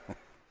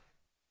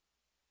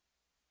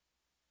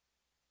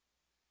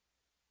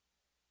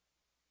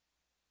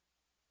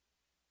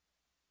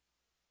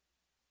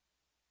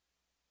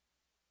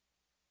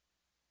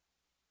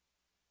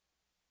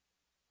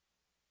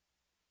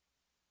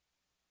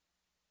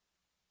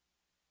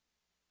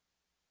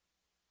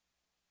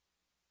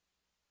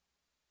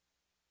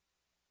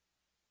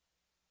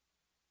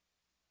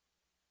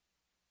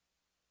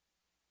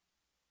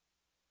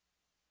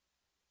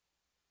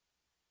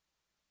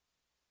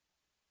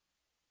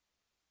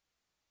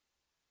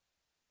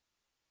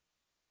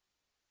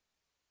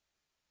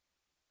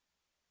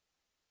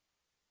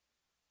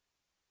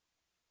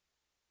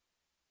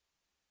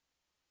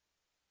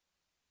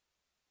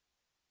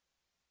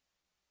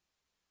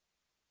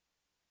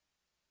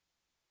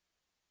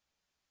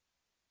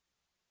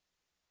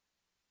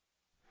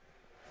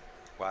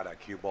 Wow,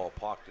 that cue ball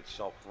parked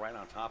itself right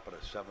on top of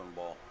the 7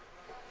 ball.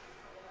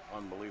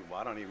 Unbelievable.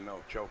 I don't even know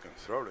if Joe can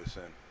throw this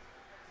in.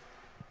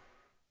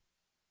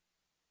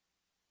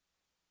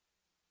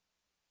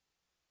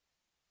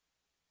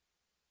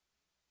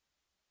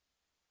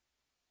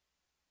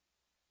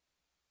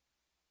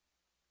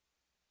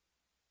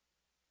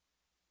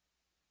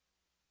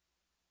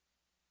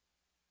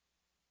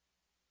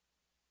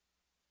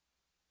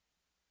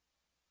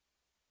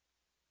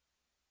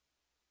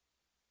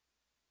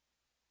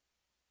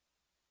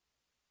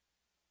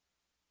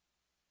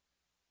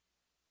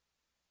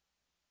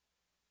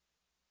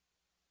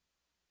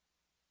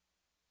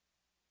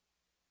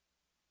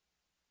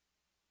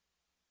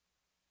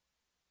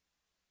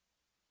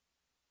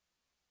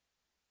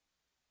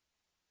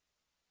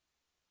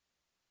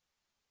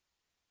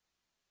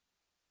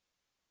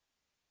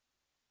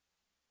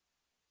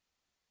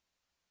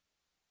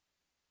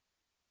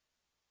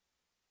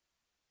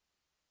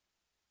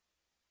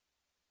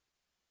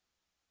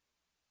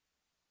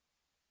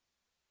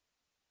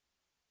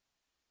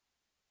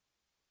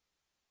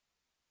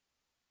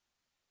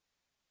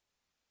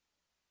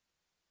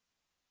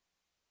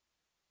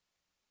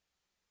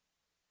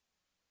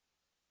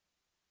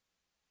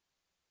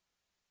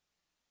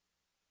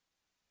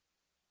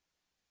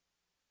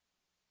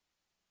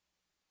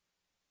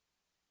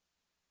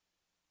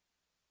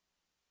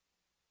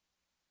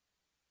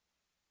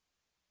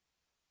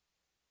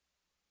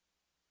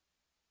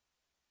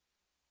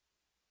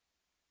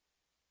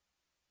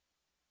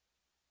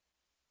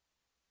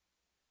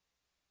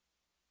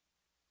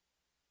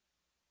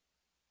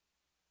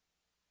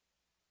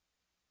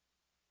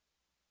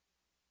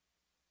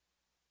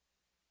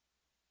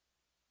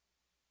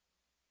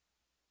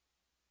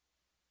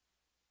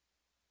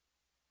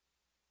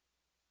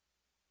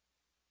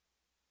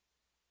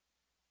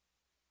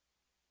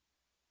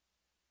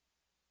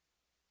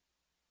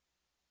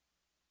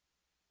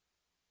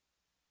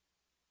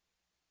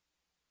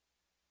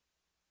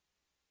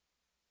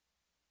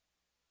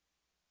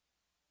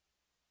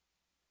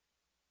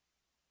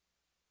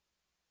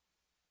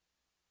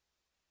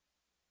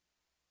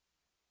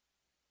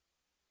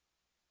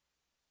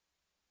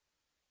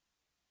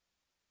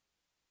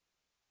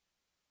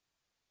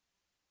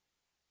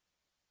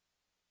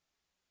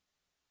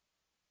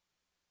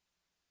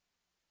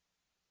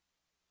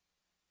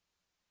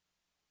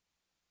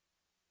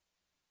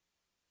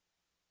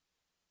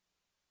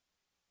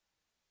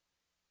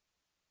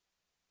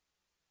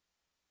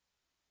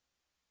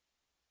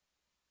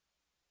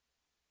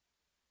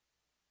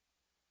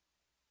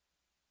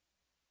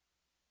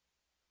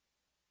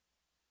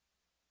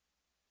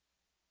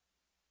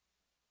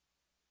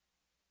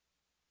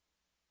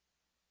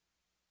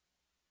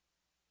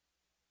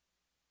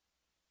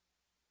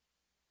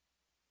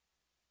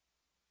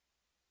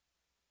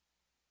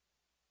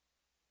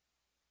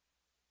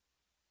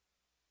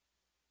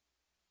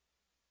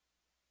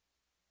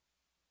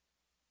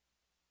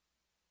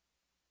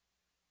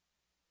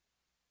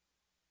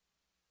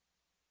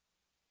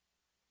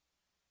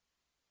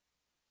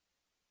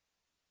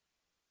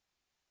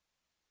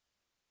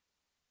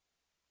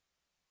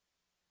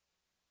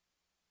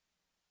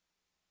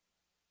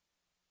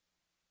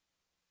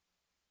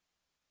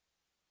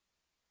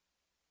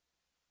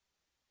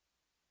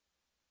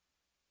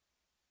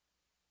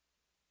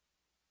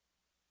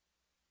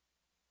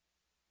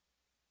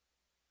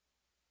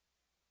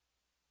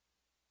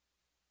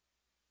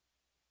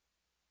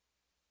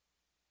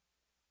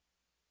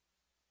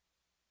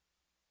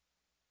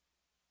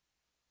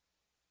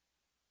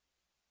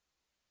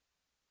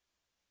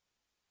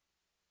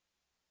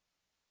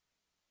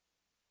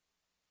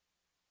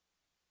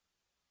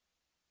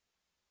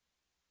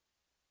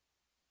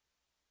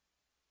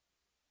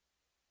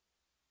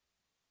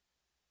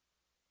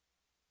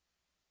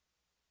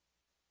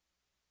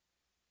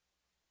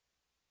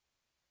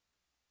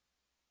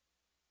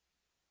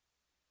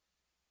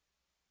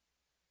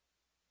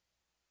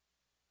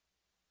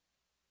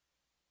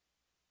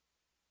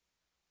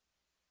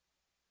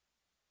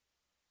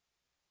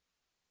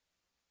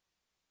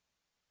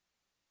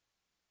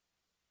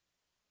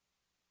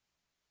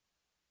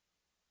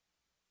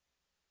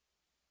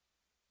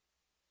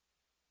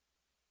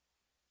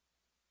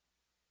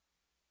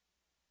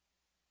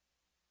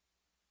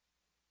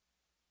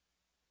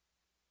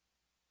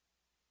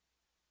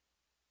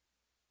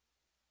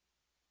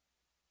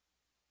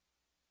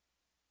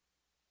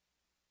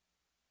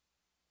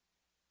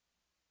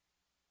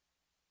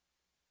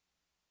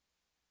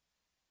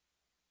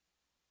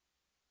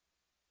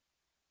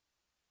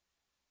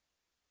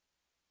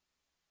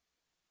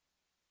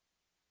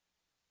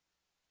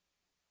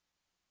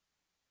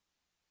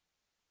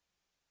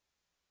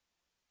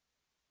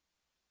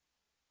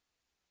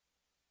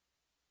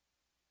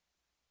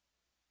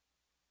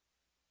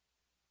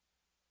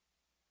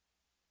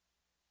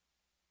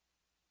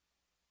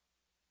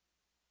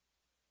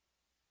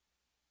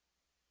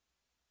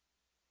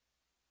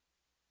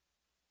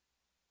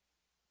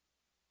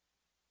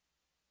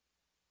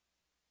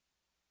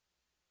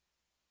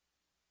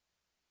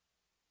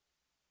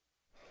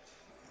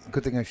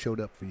 Good thing I showed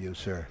up for you,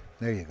 sir.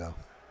 There you go.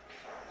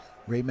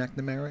 Ray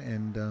McNamara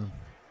and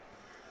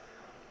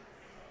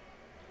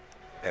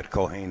Ed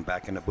Cohane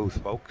back in the booth,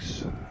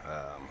 folks.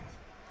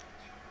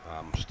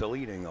 I'm still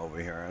eating over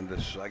here, and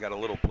I got a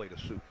little plate of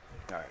soup.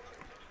 All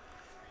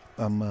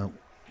right.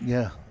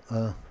 yeah,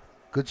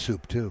 good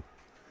soup too.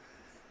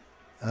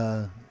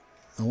 I'm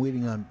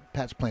waiting on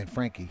Pat's playing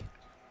Frankie.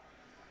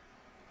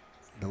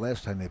 The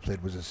last time they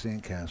played was at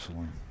Sandcastle,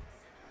 and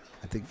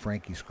I think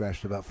Frankie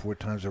scratched about 4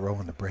 times in a row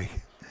on the break.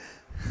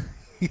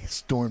 He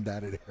stormed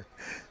out of there.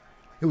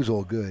 It was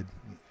all good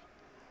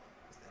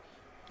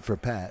for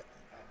Pat.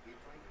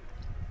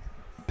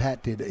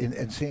 Pat did in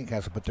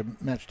Sandcastle, but they're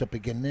matched up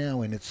again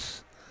now, and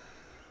it's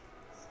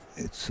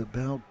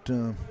about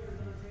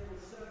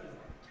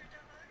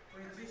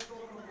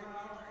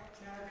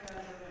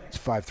it's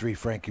 5-3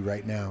 Frankie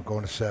right now,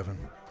 going to 7.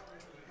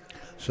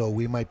 So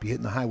we might be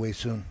hitting the highway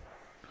soon.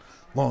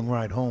 Long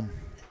ride home.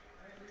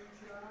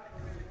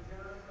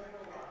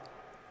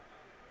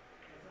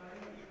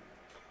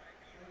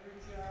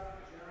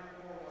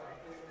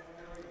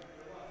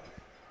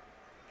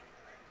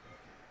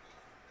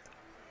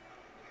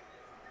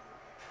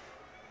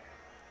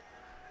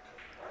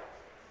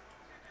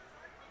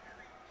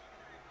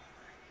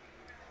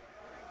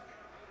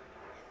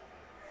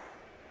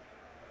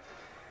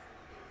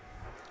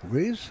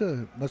 Ray's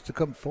must have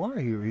come far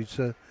here.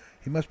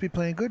 He must be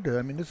playing good.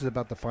 I mean, this is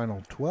about the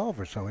final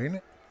 12 or so, ain't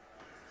it?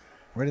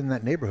 Right in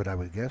that neighborhood, I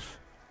would guess.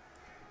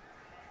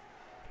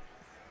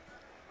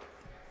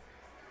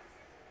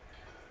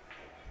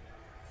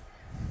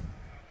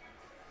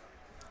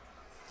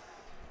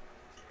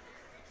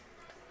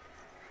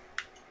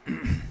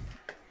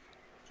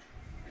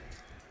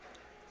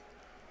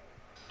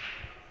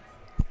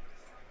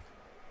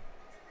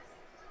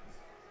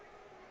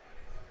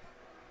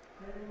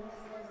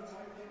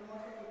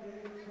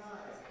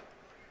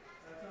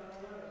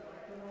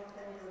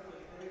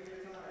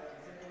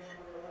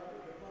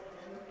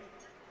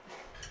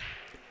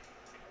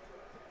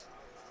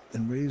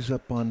 And Ray's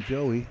up on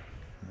Joey.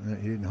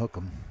 He didn't hook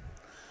him.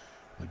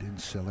 But didn't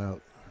sell out.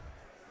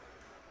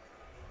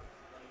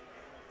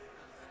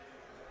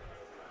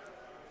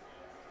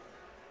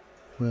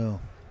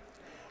 Well,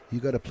 you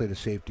got to play the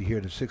safety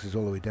here. The 6 is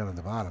all the way down on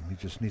the bottom. He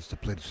just needs to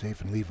play the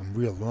safe and leave him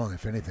real long,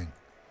 if anything.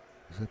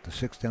 Is that the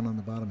 6 down on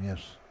the bottom?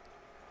 Yes.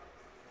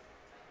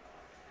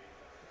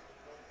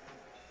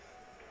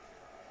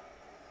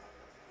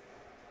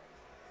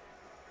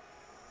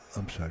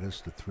 I'm sorry,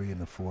 that's the 3 and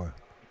the 4.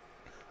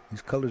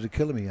 These colors are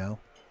killing me,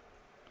 Al.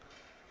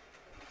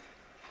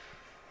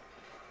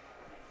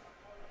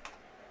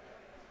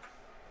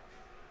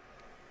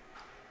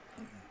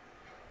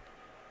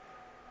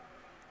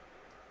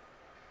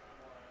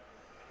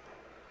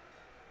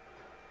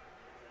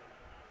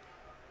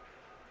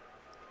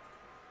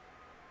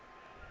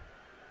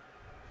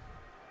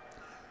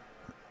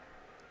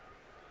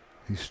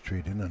 He's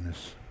straight in on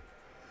this.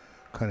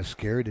 Kind of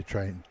scary to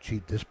try and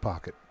cheat this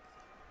pocket.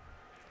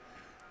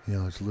 You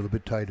know, it's a little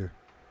bit tighter.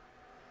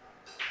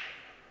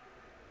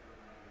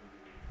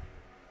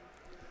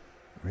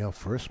 Rail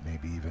first,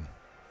 maybe even.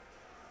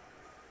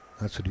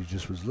 That's what he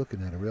just was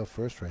looking at, a rail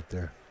first right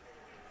there.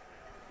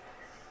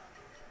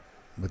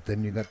 But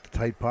then you got the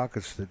tight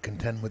pockets that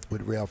contend with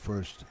rail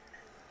first.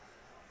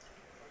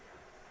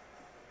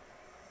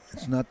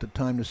 It's not the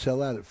time to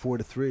sell out at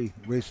 4-3,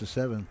 race to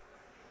 7.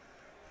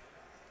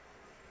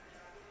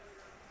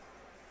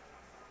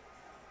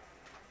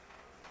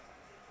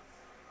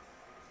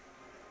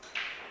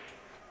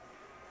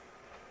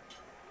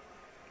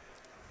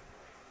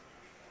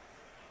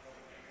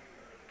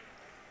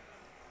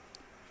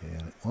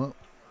 Well,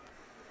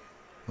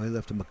 I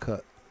left him a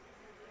cut.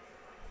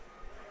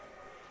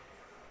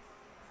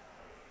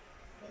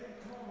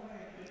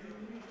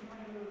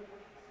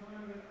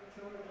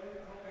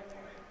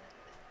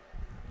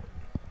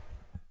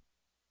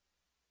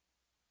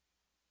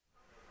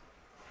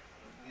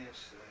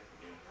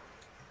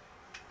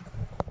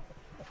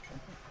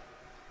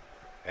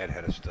 Ed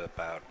had to step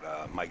out.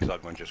 Mike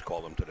Zuglin just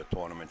called him to the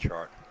tournament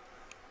chart.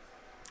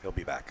 He'll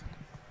be back.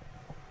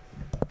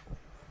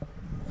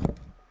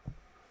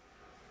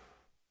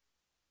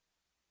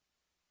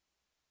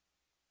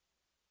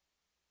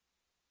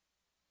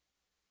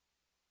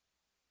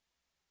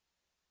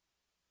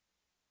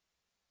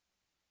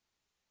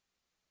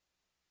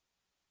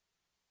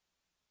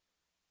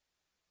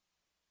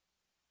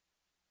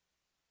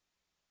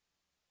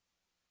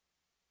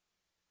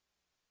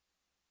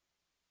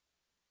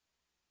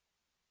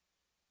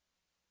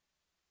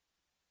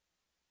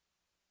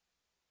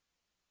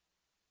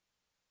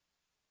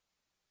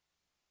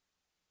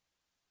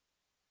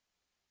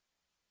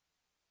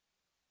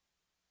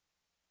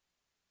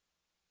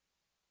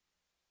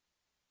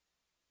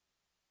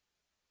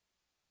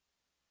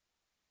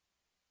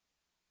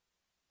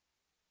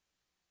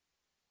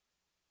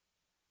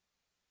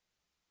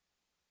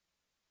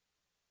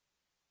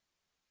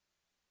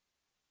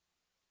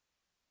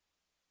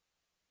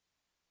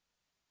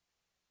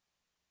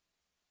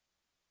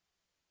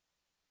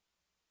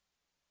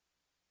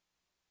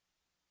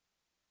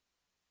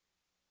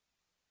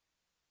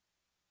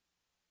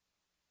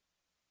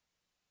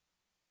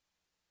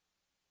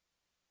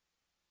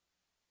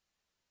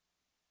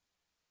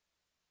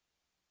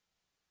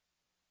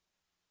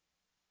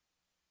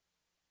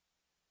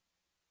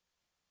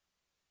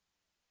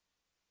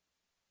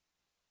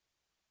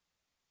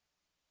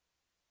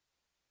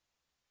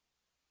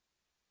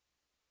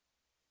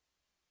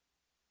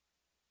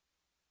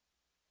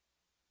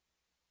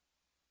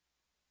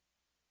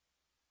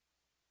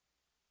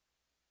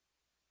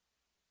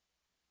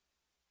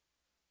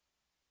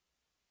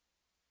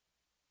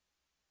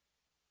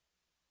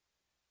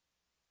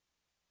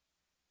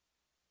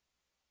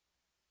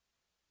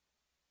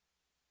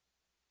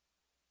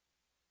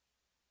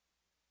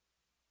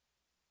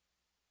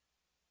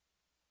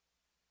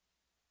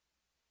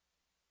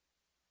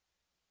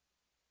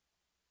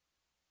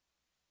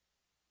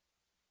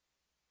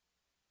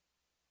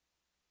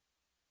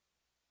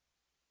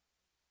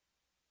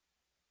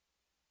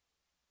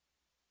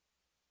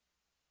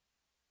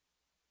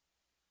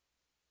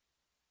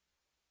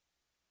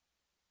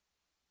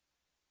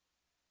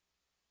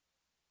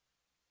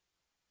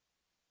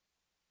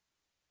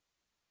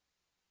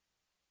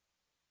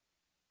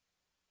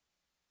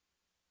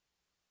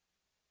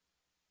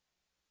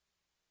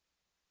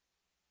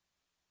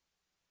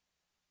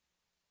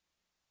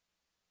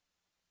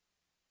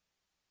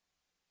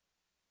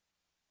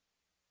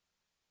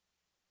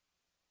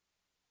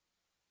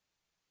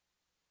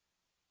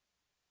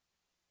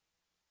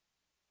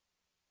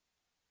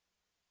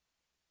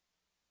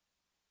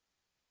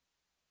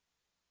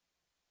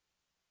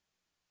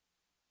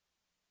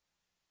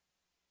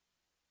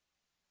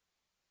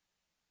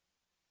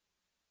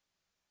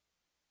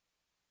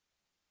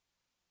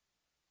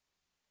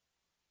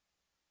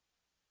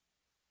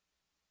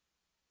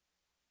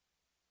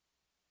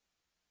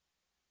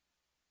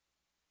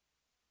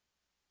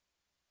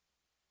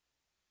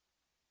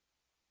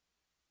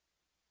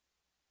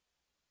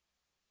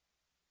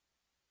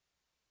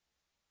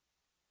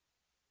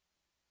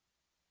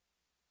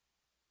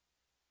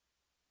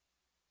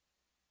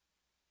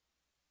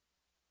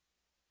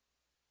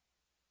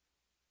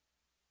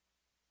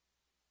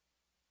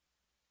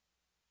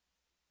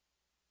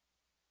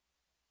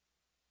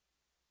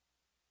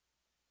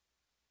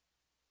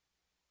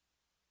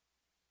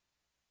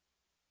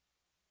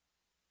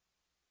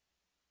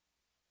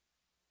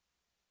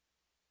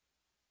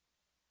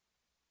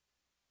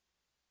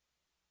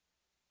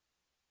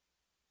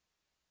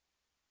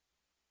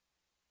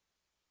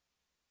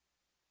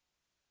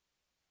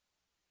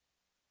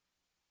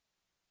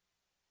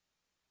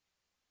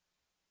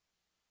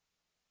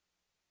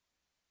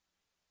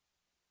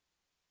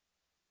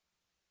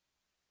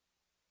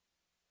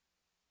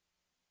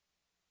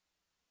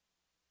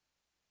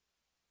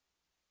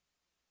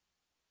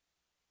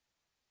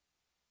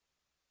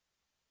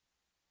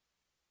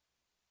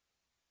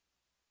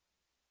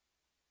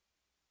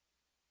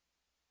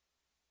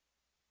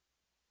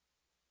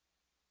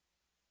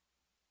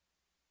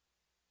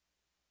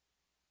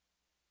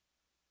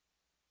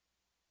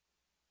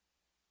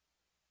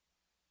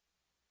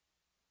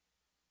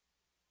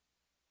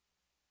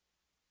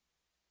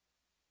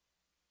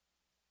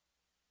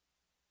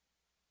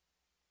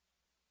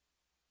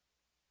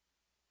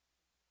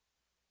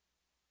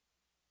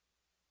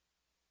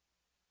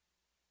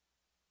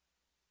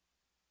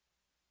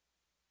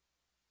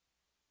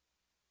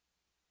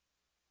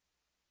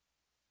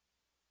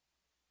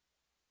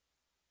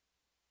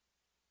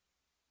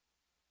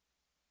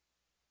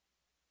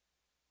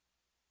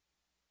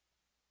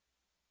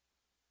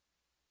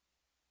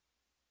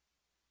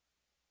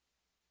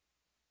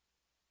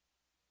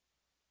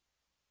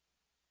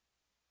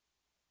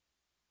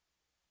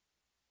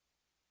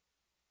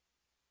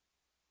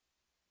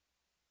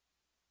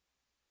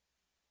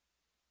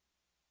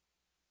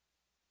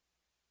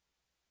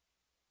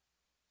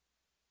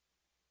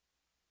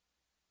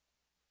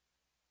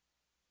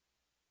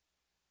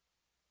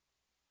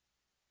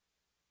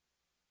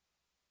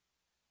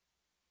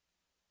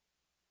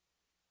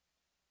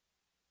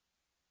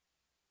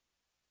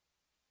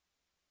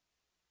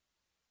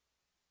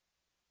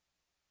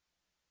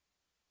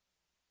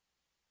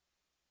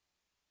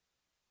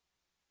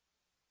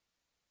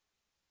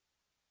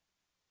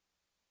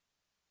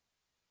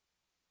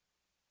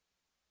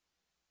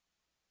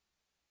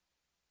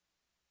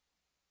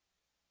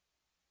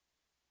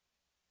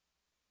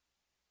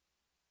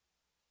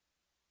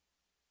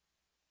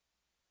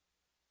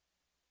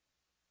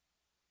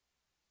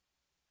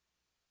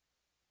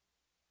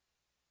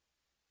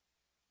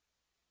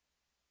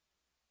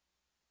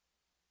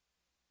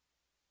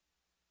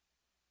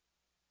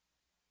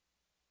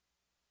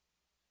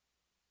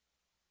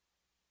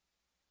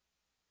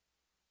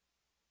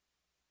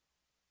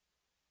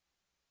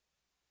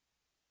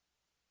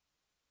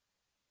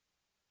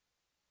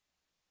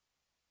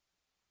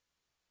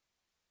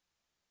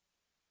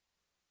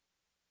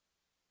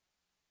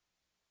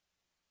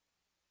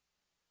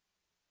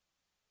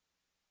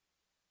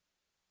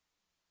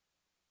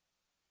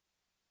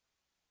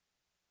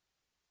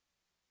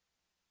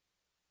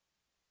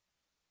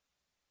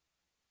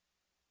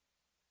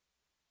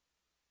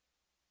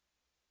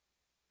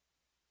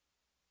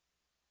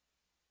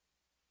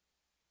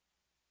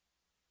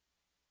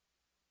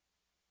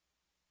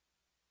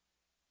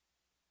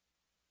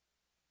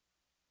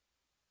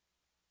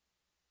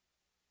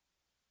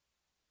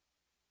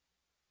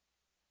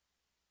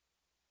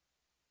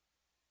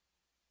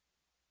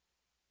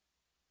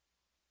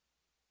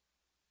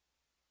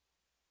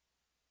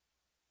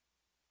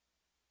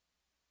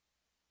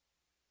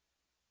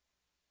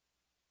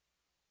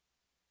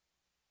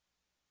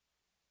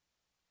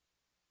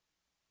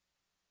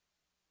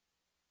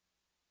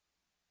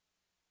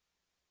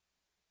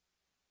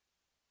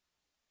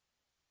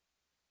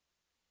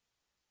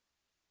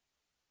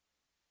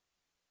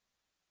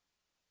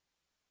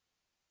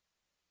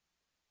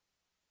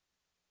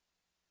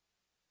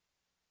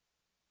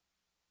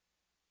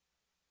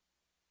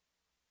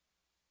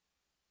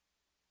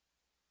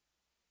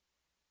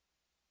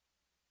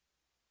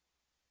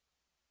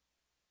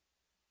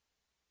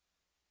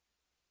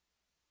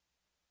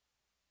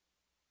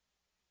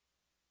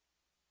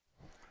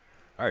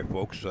 All right,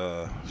 folks.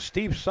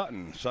 Steve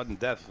Sutton, sudden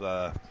death,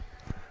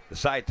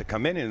 decided to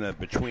come in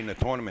between the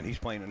tournament. He's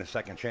playing in the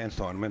second chance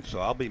tournament, so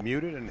I'll be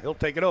muted and he'll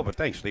take it over.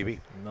 Thanks, Stevie.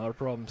 Not a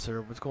problem,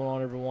 sir. What's going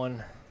on,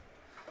 everyone?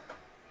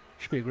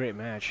 Should be a great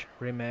match.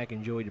 Ray Mack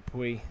and Joey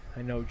Dupuis.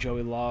 I know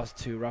Joey lost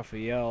to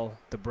Rafael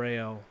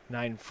Debreo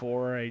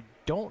 9-4. I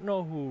don't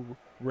know who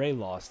Ray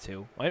lost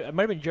to. It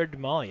might have been Jared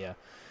Demalia,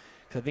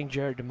 because I think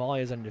Jared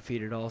Demalia is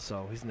undefeated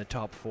also. He's in the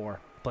top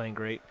 4, playing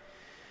great.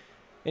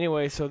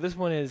 Anyway, so this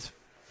one is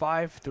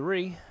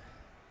 5-3.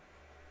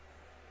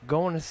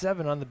 Going to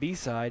 7 on the B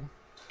side.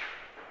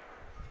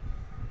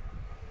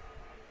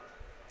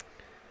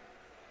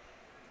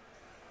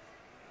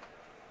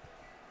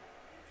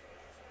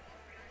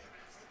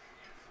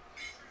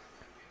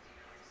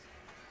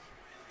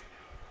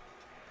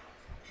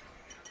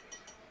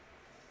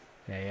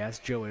 Yeah, I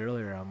asked Joey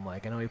earlier. I'm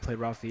like, I know he played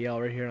Rafael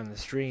right here on the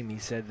stream. He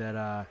said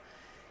that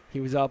he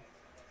was up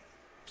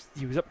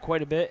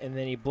quite a bit, and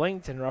then he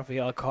blinked, and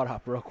Rafael caught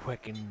up real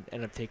quick and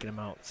ended up taking him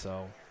out.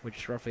 So,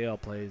 which Rafael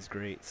plays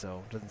great,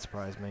 so it doesn't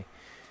surprise me.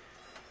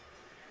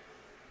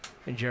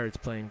 And Jared's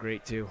playing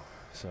great too.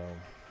 So,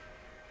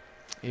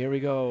 here we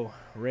go.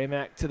 Ray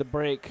Mack to the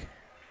break.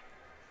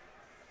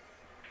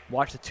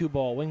 Watch the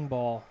 2-ball, wing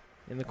ball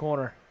in the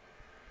corner.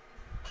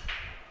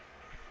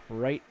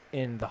 Right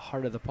in the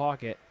heart of the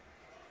pocket.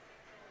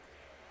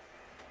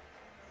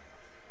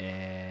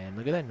 And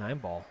look at that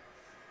 9-ball.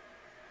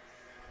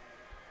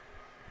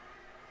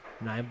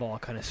 9-ball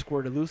kind of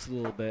squirted loose a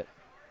little bit.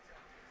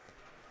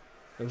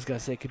 I was going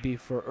to say it could be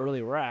for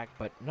early rack,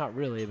 but not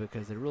really,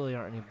 because there really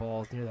aren't any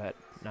balls near that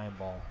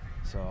 9-ball.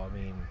 So, I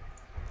mean,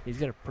 he's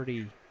got a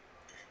pretty...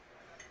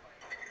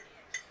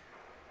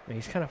 I mean,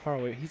 he's kind of far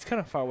away. He's kind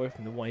of far away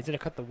from the 1. He's going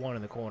to cut the 1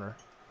 in the corner.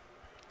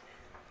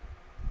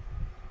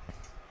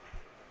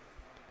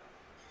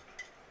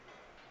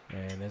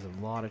 And there's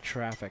a lot of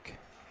traffic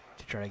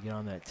to try to get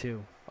on that,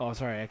 too. Oh,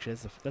 sorry, actually,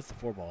 that's the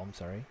 4-ball. I'm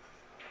sorry.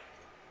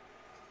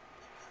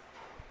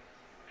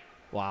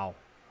 Wow.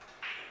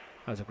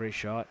 That was a great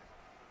shot.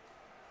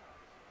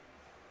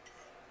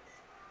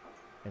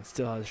 And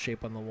still has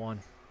shape on the 1.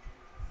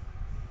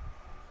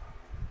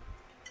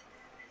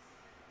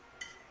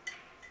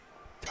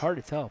 It's hard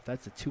to tell if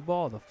that's a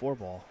 2-ball or the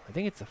 4-ball. I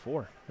think it's the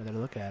 4, now that I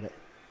look at it.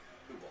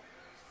 2-ball.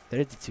 That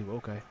is a 2,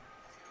 okay.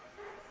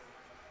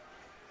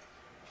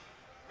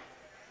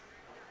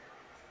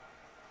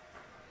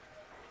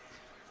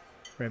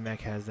 Ray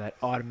Mack has that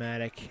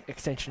automatic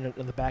extension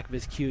on the back of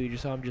his cue. You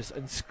just saw him just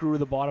unscrew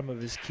the bottom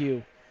of his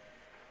cue.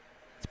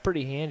 It's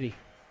pretty handy.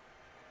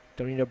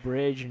 Don't need a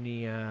bridge,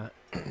 and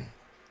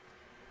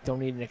don't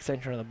need an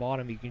extension on the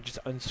bottom. You can just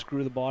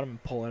unscrew the bottom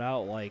and pull it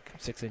out like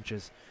 6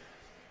 inches.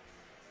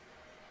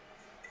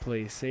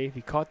 Plays safe.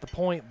 He caught the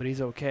point, but he's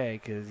okay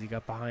because he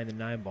got behind the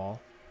 9-ball.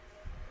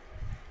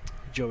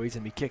 Joey's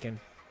going to be kicking.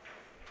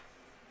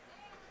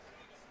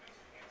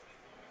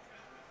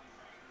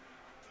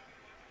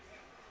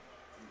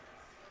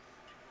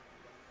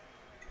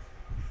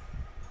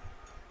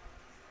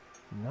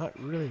 Not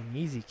really an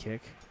easy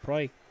kick.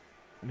 Probably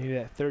maybe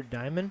that 3rd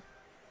diamond.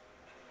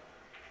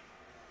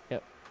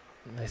 Yep.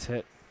 Nice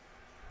hit.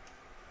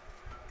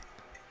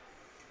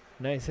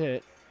 Nice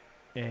hit.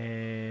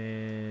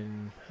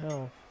 And,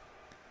 oh.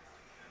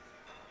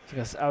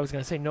 I was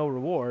going to say no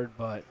reward,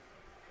 but.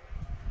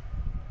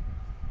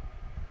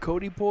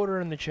 Cody Porter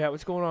in the chat.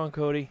 What's going on,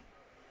 Cody?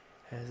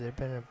 Has there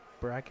been a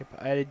bracket?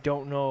 I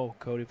don't know,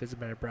 Cody, if there's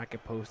been a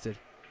bracket posted.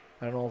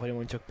 I don't know if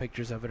anyone took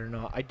pictures of it or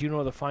not. I do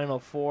know the Final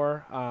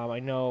 4.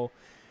 I know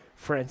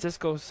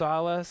Francisco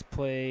Salas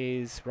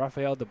plays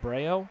Rafael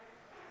Debreo,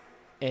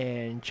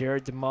 and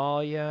Jared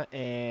Demalia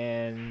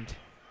and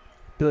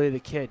Billy the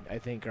Kid, I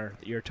think, are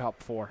your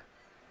top 4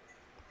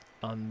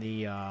 on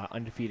the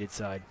undefeated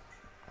side.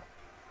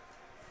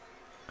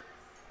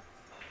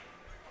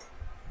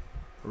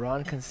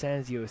 Ron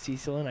Constanzio, is he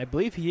still in? I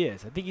believe he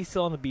is. I think he's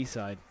still on the B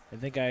side. I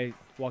think I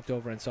walked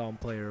over and saw him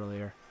play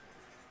earlier.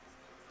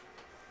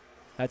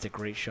 That's a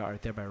great shot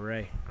right there by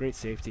Ray. Great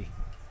safety.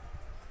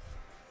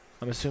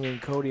 I'm assuming,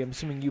 Cody,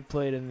 you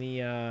played in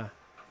the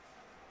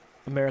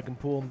American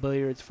Pool and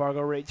Billiards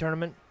Fargo Rate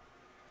Tournament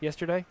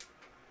yesterday?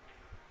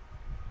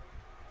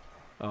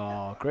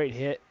 Oh, great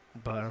hit,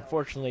 but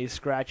unfortunately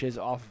scratches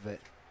off of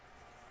it.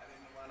 I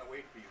didn't want to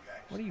wait for you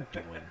guys. What are you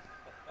doing?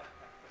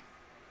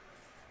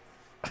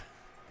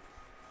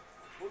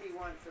 Who do you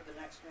want for the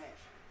next match?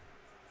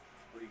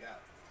 What do you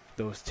got?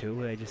 Those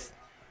two, they just...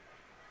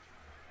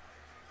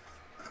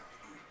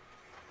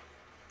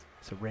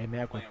 So Ray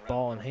Mack with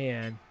ball in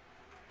hand.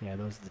 Yeah,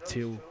 those are the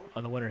two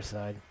on the winner's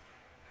side.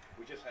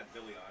 We just had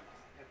Billy on.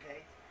 Okay.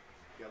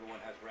 The other one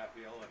has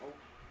Rafael and who?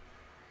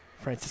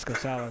 Francisco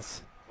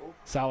Salas. Who?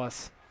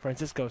 Salas.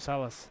 Francisco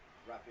Salas.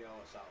 Rafael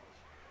and Salas.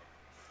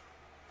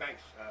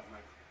 Thanks,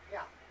 Mike.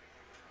 Yeah.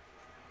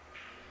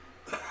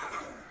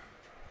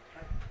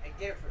 I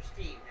did it for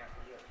Steve, not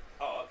for you.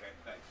 Oh, okay,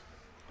 thanks.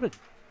 What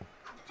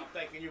I'm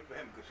thanking you for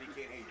him because he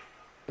can't hear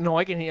you. No,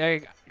 I can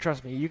hear.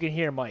 Trust me, you can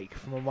hear Mike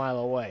from a mile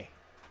away.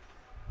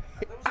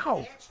 Are those Ow!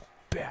 attached?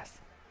 Best.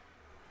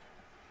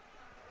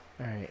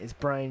 All right, is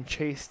Brian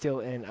Chase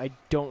still in? I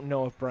don't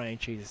know if Brian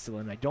Chase is still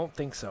in. I don't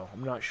think so.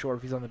 I'm not sure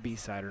if he's on the B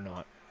side or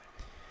not.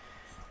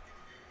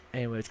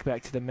 Anyway, let's get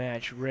back to the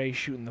match. Ray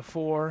shooting the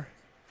 4.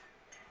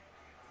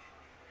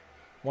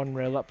 One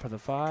rail up for the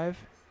 5.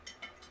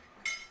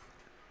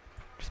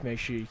 Just make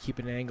sure you keep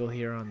an angle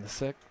here on the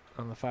 6,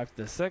 on the 5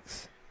 to the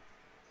 6.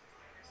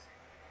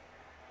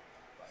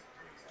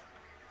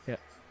 Yeah.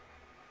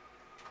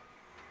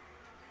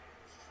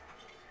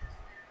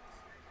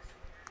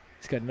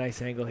 He's got a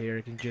nice angle here.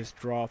 He can just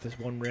draw off this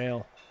one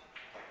rail.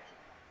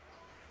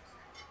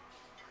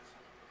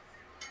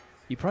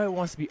 He probably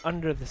wants to be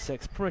under the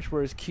 6, pretty much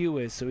where his cue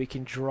is, so he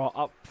can draw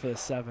up for the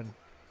 7.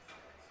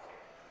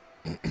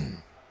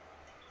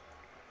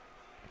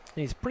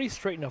 And he's pretty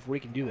straight enough where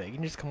he can do that. He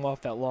can just come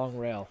off that long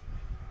rail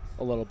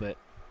a little bit.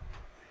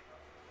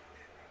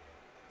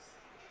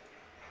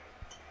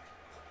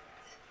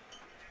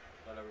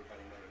 Let everybody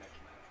know the next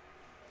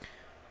match.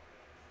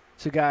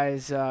 So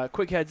guys,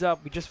 quick heads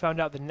up. We just found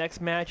out the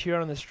next match here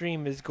on the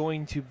stream is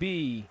going to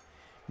be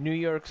New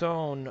York's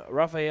own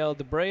Rafael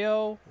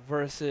Debreo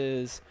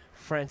versus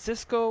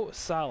Francisco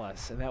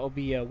Salas. And that will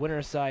be a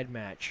winner's side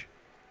match.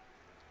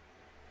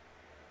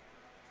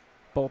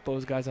 Both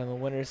those guys on the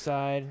winner's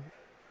side.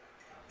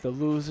 The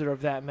loser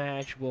of that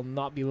match will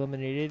not be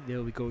eliminated.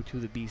 They'll go to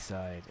the B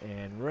side.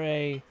 And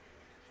Ray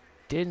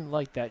didn't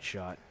like that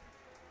shot.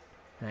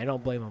 And I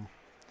don't blame him.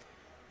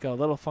 Got a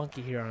little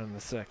funky here on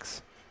the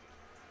 6.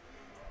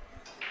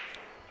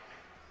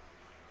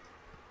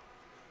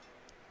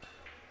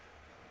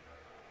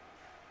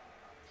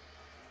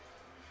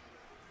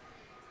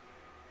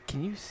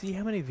 Can you see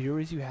how many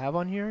viewers you have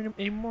on here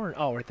anymore?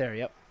 Oh, right there.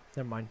 Yep.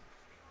 Never mind.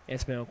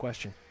 Answer my own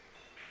question.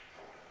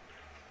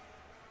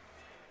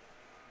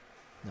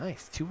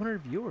 Nice.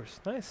 200 viewers.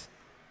 Nice.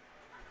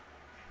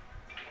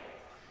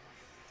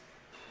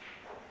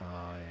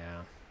 Oh,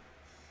 yeah.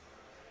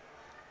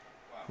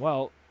 Wow.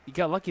 Well, you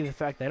got lucky the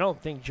fact that I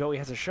don't think Joey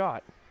has a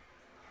shot.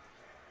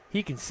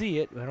 He can see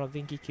it, but I don't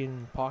think he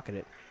can pocket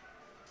it.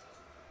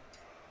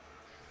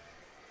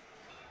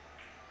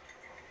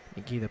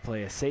 You can either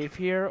play a safe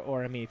here,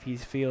 or I mean, if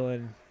he's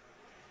feeling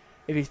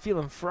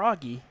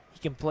froggy, he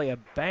can play a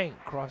bank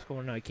cross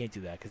corner. No, he can't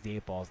do that because the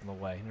 8-ball's in the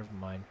way. Never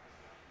mind.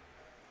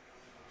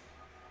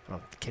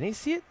 Can he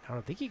see it? I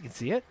don't think he can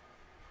see it.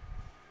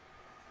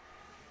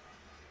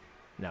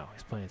 No,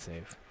 he's playing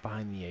safe.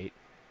 Behind the 8.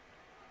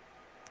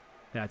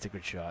 That's a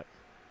good shot.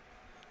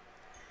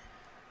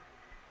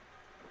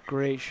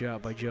 Great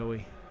shot by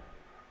Joey.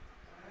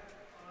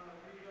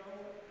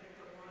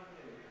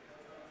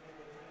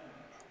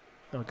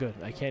 Oh, good.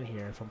 I can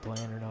hear if I'm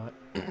playing or not.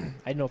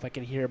 I don't know if I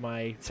can hear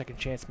my second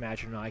chance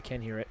match or not. I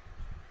can hear it.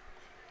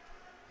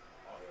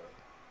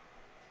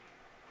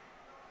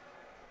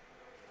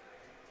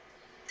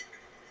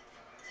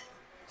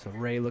 So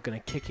Ray looking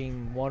at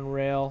kicking one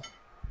rail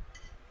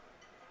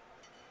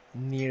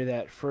near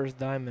that first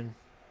diamond.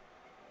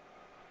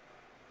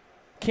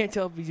 Can't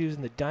tell if he's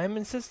using the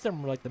diamond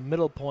system or like the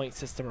middle point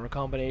system or a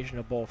combination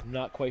of both. I'm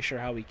not quite sure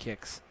how he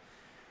kicks.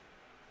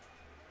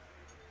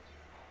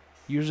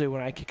 Usually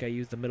when I kick, I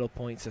use the middle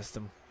point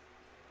system.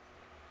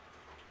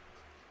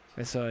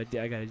 And so I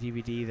got a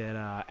DVD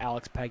that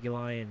Alex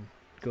Pagulayan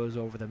goes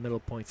over the middle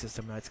point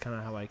system. That's kind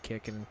of how I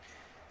kick, and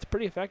it's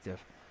pretty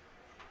effective.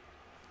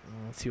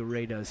 Let's see what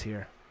Ray does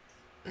here.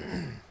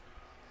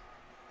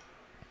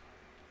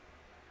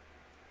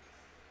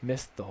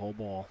 Missed the whole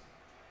ball.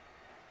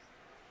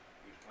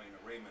 He's playing a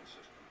Raymond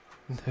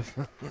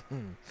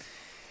system.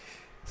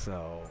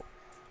 So,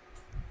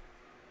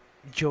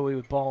 Joey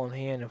with ball in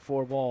hand and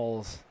 4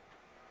 balls.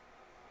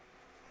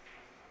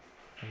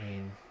 I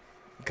mean,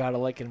 gotta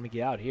like him to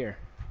get out here.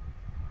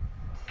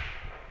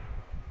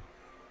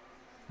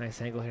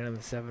 Nice angle here on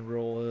the 7.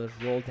 Roll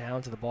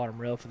down to the bottom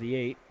rail for the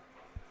 8.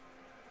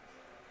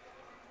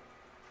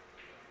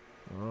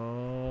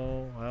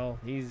 Oh, well,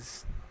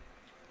 he's...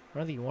 I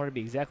don't think he wanted to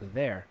be exactly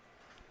there.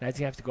 Now he's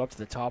going to have to go up to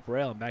the top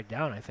rail and back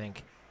down, I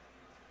think.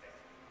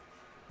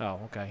 Oh,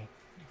 okay.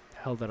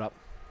 Held it up.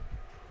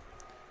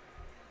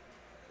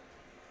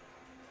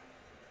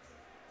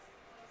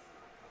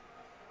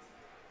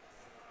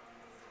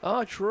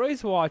 Oh,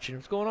 Troy's watching.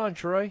 What's going on,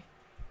 Troy?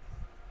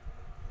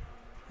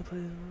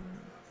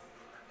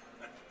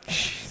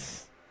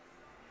 Jeez.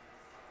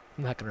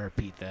 I'm not going to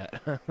repeat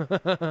that.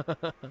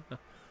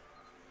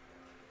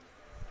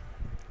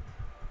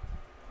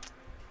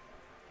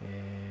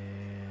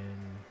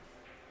 And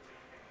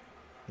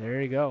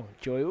there you go.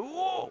 Joey,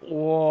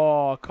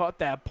 whoa, caught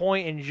that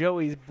point, and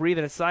Joey's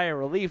breathing a sigh of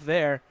relief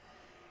there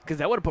because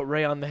that would have put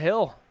Ray on the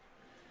hill.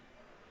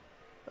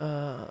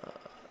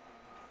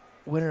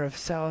 Winner of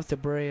Salas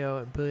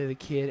Debreo and Billy the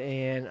Kid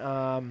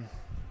and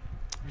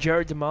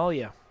Jared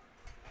Demalia.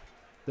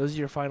 Those are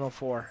your final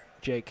 4,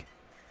 Jake.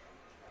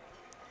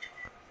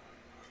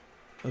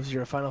 Those are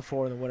your final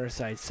 4 on the winner's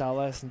side.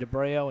 Salas and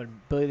Debreo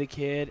and Billy the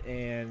Kid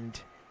and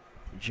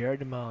Jared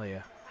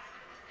Demalia.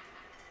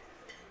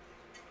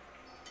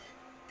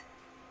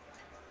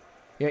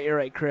 Yeah, you're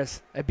right,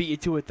 Chris. I beat you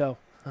to it, though.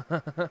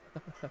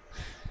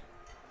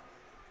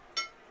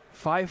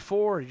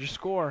 5-4, your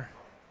score.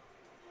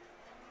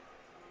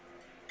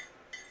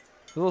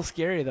 A little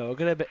scary though.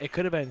 It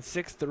could have been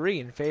 6-3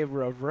 in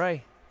favor of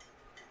Ray.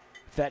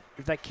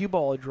 If that cue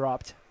ball had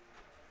dropped.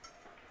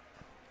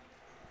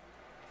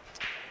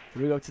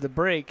 Here we go to the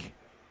break.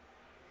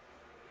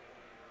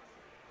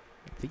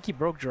 I think he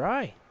broke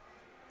dry.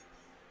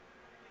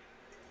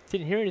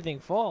 Didn't hear anything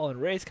fall,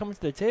 and Ray's coming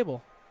to the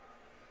table.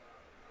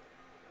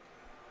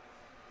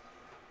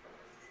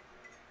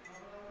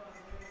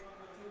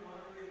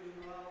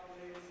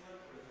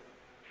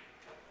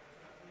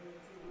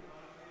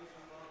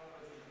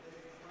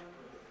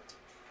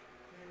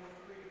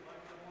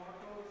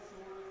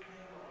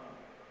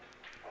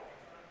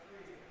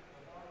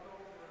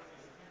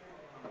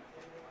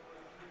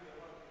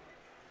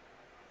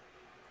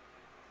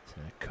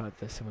 Cut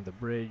this in with the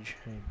bridge.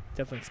 I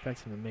definitely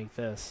expect him to make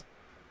this.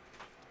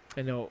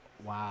 I know.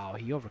 Wow,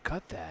 he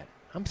overcut that.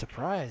 I'm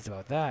surprised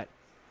about that.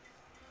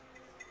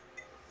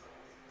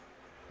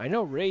 I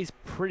know Ray's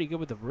pretty good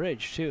with the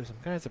bridge too, so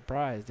I'm kind of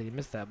surprised that he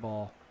missed that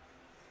ball.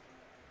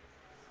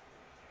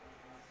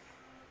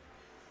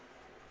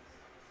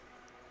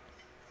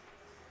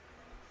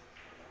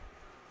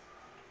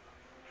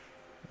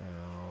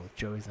 Oh,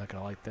 Joey's not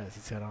gonna like this.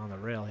 He's got on the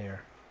rail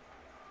here.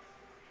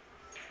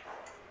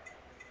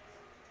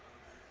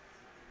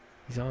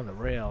 He's on the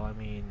rail. I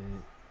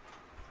mean,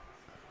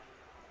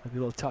 it'd be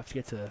a little tough to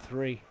get to the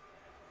 3.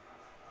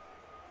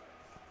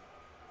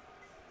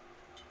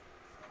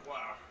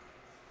 Wow.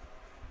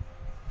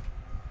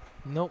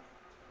 Nope,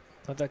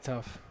 not that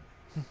tough.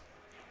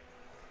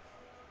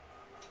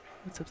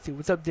 What's up, Steve?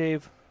 What's up,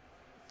 Dave?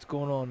 What's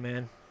going on,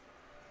 man?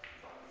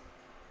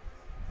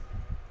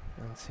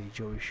 Let's see,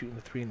 Joey shooting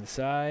the 3 in the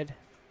side.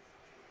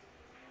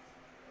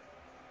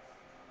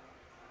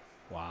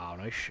 Wow,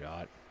 nice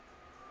shot.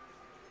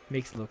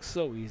 Makes it look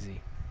so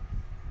easy.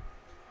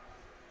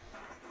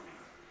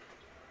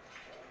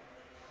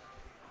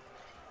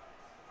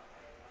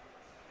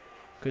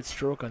 Good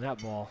stroke on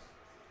that ball.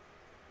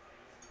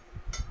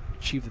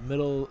 Achieved the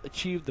middle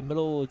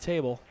of the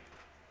table.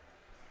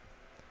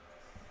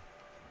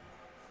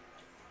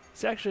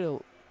 It's actually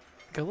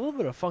like a little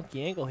bit of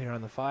funky angle here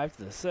on the 5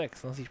 to the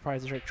 6, unless he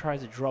tries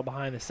to draw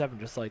behind the 7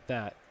 just like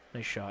that.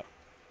 Nice shot.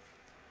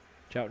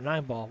 Watch out,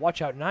 9 ball.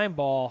 Watch out, 9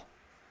 ball.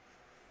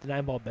 The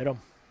 9 ball bit him.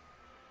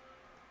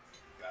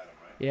 Got him,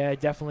 right? Yeah, it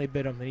definitely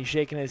bit him, and he's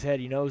shaking his head.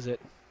 He knows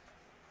it.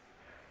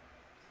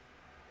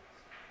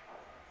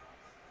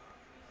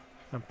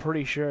 I'm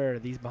pretty sure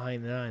these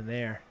behind the 9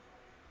 there.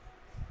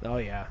 Oh,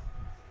 yeah.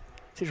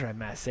 Is he trying to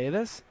mass say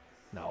this?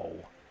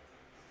 No.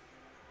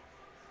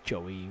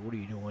 Joey, what are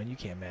you doing? You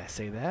can't mass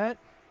say that.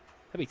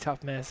 That'd be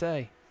tough mass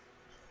say.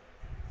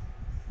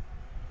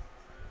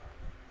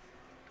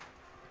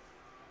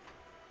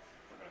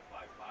 We're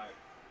gonna 5-5.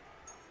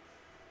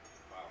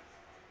 Wow.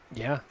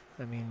 Yeah,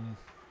 I mean...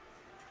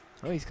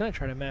 Oh, he's going to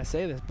try to mass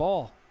say this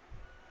ball.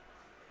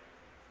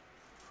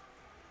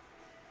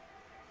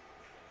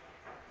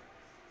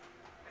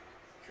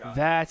 Shot.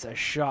 That's a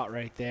shot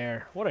right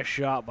there. What a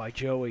shot by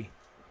Joey.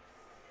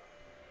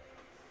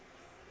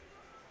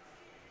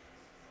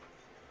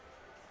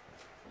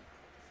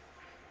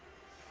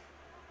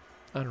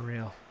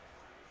 Unreal.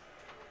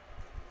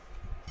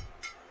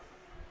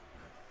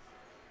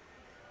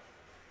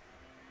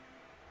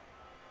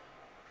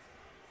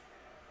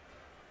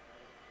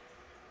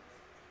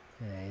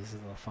 Yeah, he's a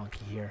little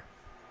funky here.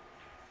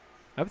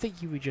 I would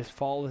think you would just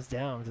follow this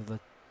down to the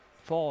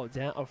follow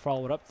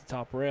it up the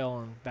top rail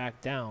and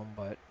back down,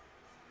 but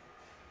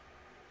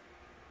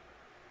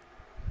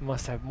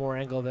must have more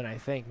angle than I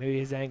think. Maybe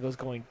his angle is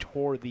going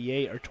toward the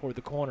 8 or toward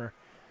the corner.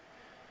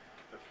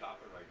 Let's stop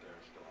it right there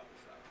and still have a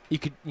shot. You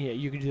could, yeah,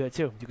 you could do that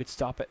too. You could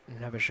stop it and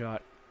have a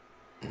shot.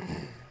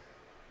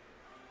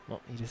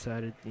 Well, he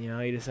decided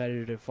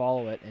to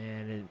follow it,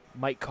 and it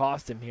might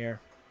cost him here.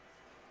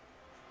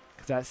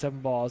 Because that 7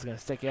 ball is going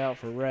to stick out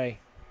for Ray.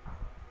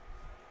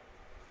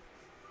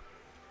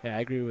 Yeah,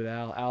 I agree with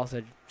Al. Al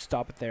said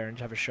stop it there and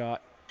just have a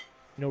shot.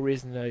 No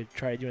reason to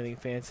try to do anything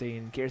fancy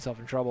and get yourself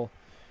in trouble.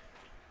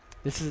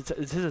 This is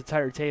a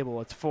tighter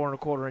table. It's 4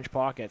 1/4 inch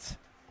pockets,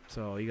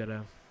 so you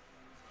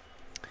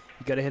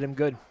gotta hit him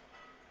good.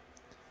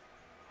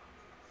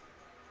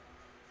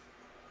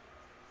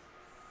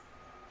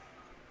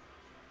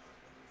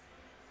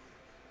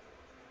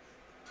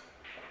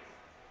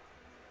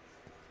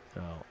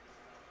 Oh.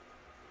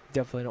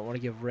 Definitely don't want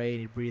to give Ray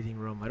any breathing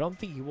room. I don't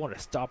think you want to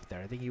stop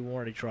there. I think you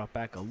wanted to drop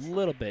back a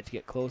little bit to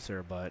get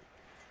closer, but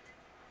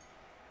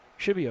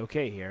should be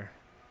okay here.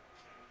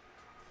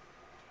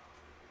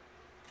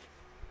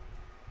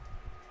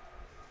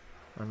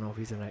 I don't know if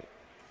he's gonna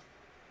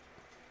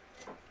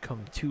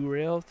come 2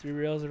 rails, 3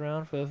 rails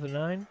around for the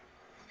 9,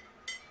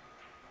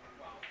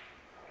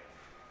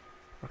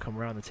 or come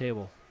around the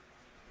table.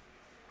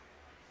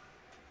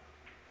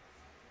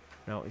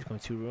 No, he's going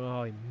 2.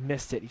 Oh, he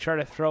missed it. He tried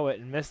to throw it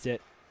and missed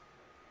it.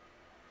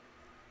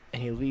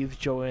 And he leaves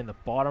Joey in the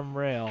bottom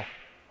rail.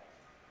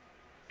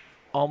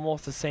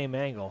 Almost the same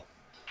angle.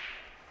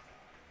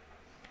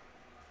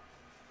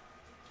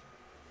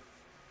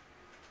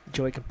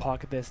 Joey can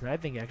pocket this, and I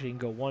think actually can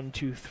go 1,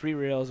 2, 3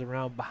 rails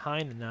around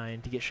behind the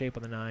 9 to get shape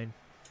on the 9.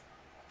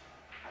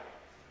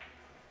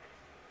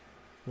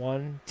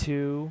 1,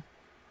 2,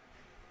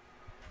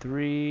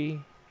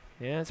 3.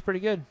 Yeah, it's pretty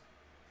good.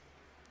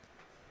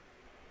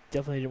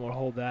 Definitely didn't want to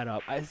hold that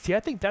up. I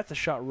think that's the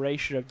shot Ray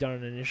should have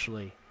done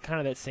initially. Kind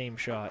of that same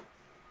shot.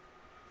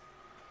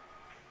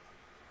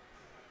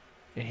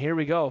 And here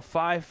we go,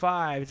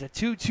 5-5. It's a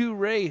 2-2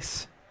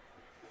 race.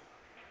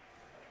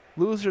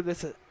 Loser of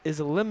this is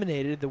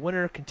eliminated. The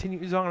winner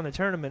continues on in the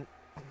tournament.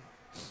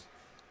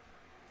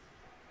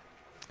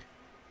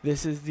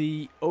 This is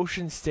the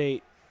Ocean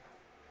State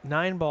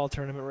 9-ball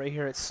tournament right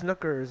here at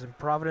Snookers in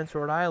Providence,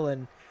 Rhode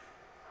Island.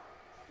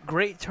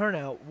 Great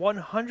turnout.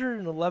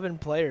 111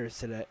 players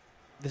today,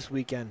 this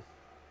weekend.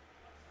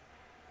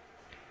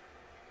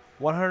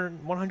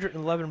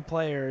 111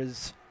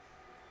 players.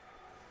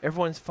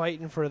 Everyone's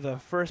fighting for the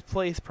first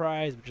place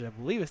prize, which I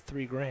believe is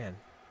 $3 grand.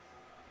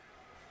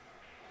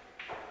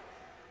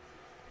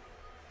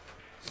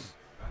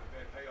 Not a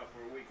bad payoff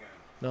for a weekend.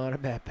 Not a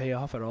bad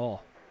payoff at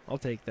all. I'll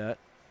take that.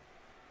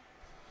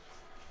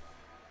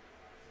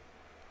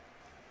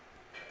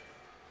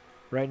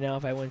 Right now,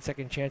 if I win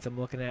second chance, I'm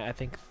looking at, I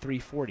think,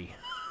 340.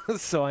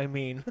 So, I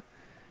mean,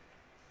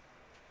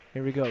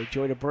 here we go.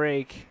 Joy to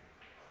break.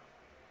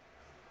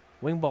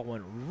 Wing ball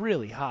went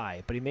really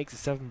high, but he makes a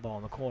 7-ball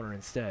in the corner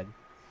instead.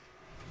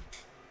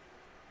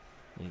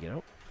 Can you get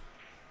out?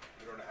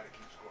 You don't know how to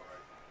keep score,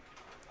 right?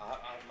 I'll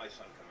have my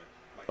son come in.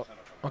 My son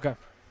will come Okay.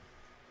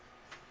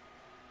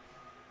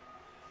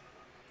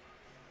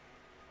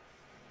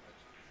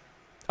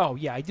 Oh,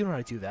 yeah, I do know how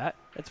to do that.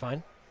 That's fine.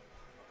 in.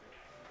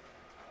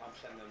 I'm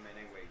sending them in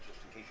anyway, just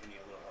in case you need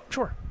a little help.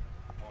 Sure.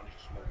 I want you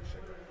to smoke a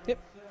cigarette. Yep.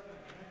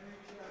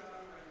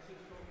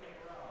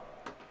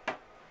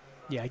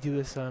 Yeah, I do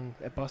this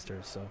at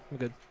Buster's, so I'm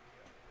good.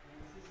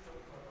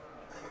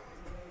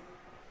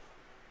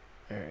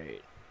 All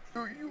right.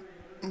 All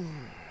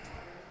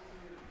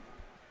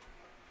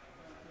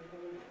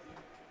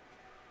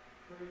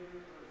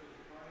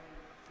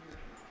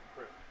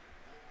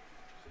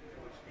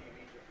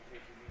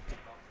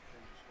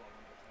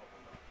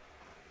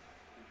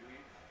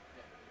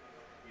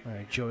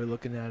right, Joey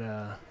looking at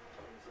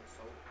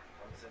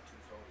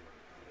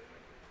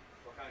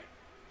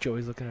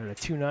Joey's looking at a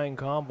 2-9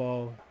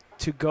 combo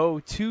to go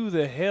to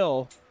the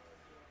hill.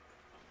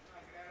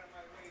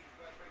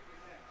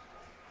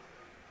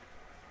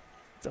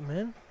 What's up,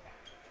 man?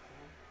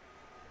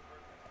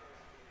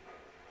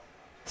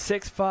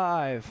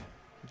 6-5.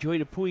 Joey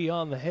Dupuis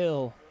on the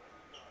hill,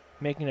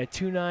 making a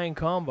 2-9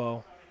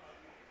 combo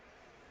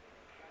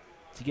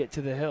to get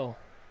to the hill.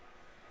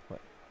 What?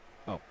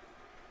 Oh.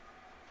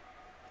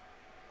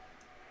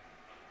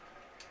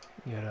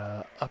 You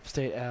got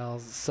Upstate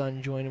Al's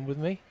son joining with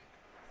me.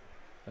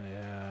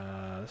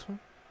 This one?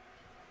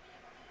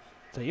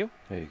 Is that you?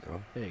 There you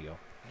go. There you go.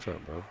 What's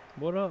up, bro?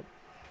 What up?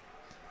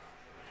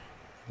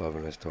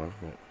 Loving this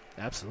tournament.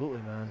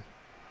 Absolutely, man.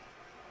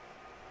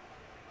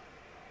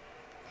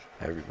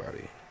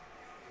 Everybody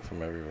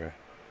from everywhere.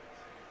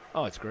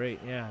 Oh, it's great.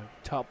 Yeah,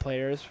 top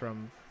players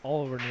from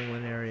all over the New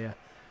England area.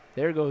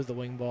 There goes the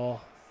wing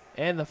ball,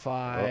 and the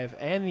 5,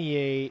 and the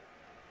 8.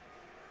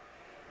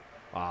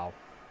 Wow.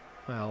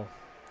 Well,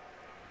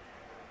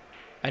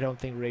 I don't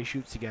think Ray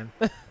shoots again.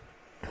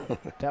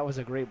 That was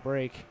a great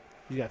break.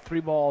 He's got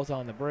 3 balls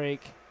on the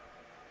break.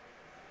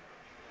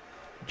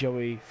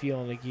 Joey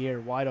feeling the gear,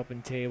 wide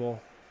open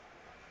table.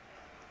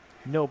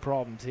 No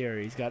problems here.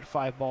 He's got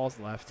 5 balls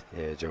left.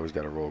 Yeah, Joey's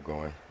got a roll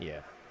going. Yeah.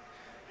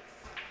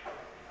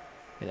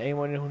 And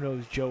anyone who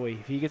knows Joey,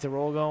 if he gets a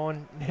roll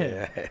going,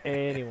 Yeah.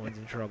 anyone's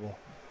in trouble.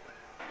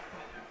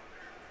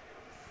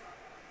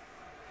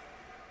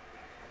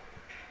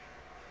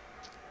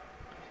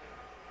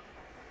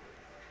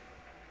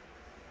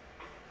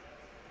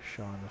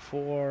 Shot on the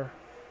 4.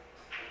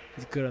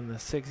 He's good on the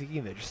 6. He can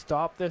either just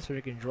stop this or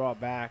he can draw it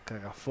back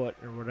like a foot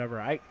or whatever.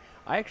 I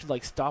actually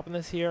like stopping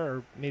this here,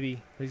 or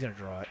maybe he's going to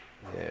draw it.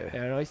 Yeah.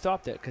 Yeah, no, he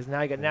stopped it because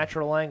now you got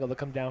natural angle to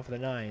come down for the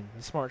 9.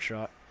 A smart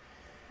shot.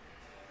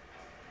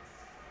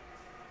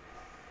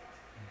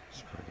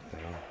 Just break it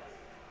down.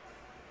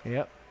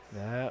 Yep,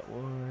 that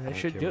one. That Don't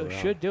should give do it it.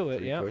 around. Should do it.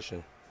 3 Yeah,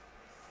 cushion.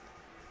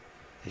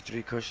 He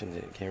 3 cushioned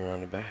it. Came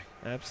around the back.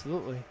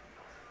 absolutely.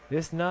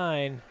 This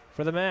 9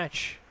 for the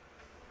match.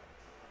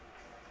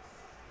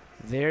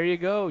 There you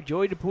go.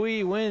 Joey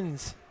Dupuis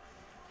wins.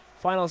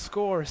 Final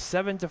score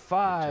 7-5. Good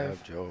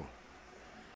job, Joe.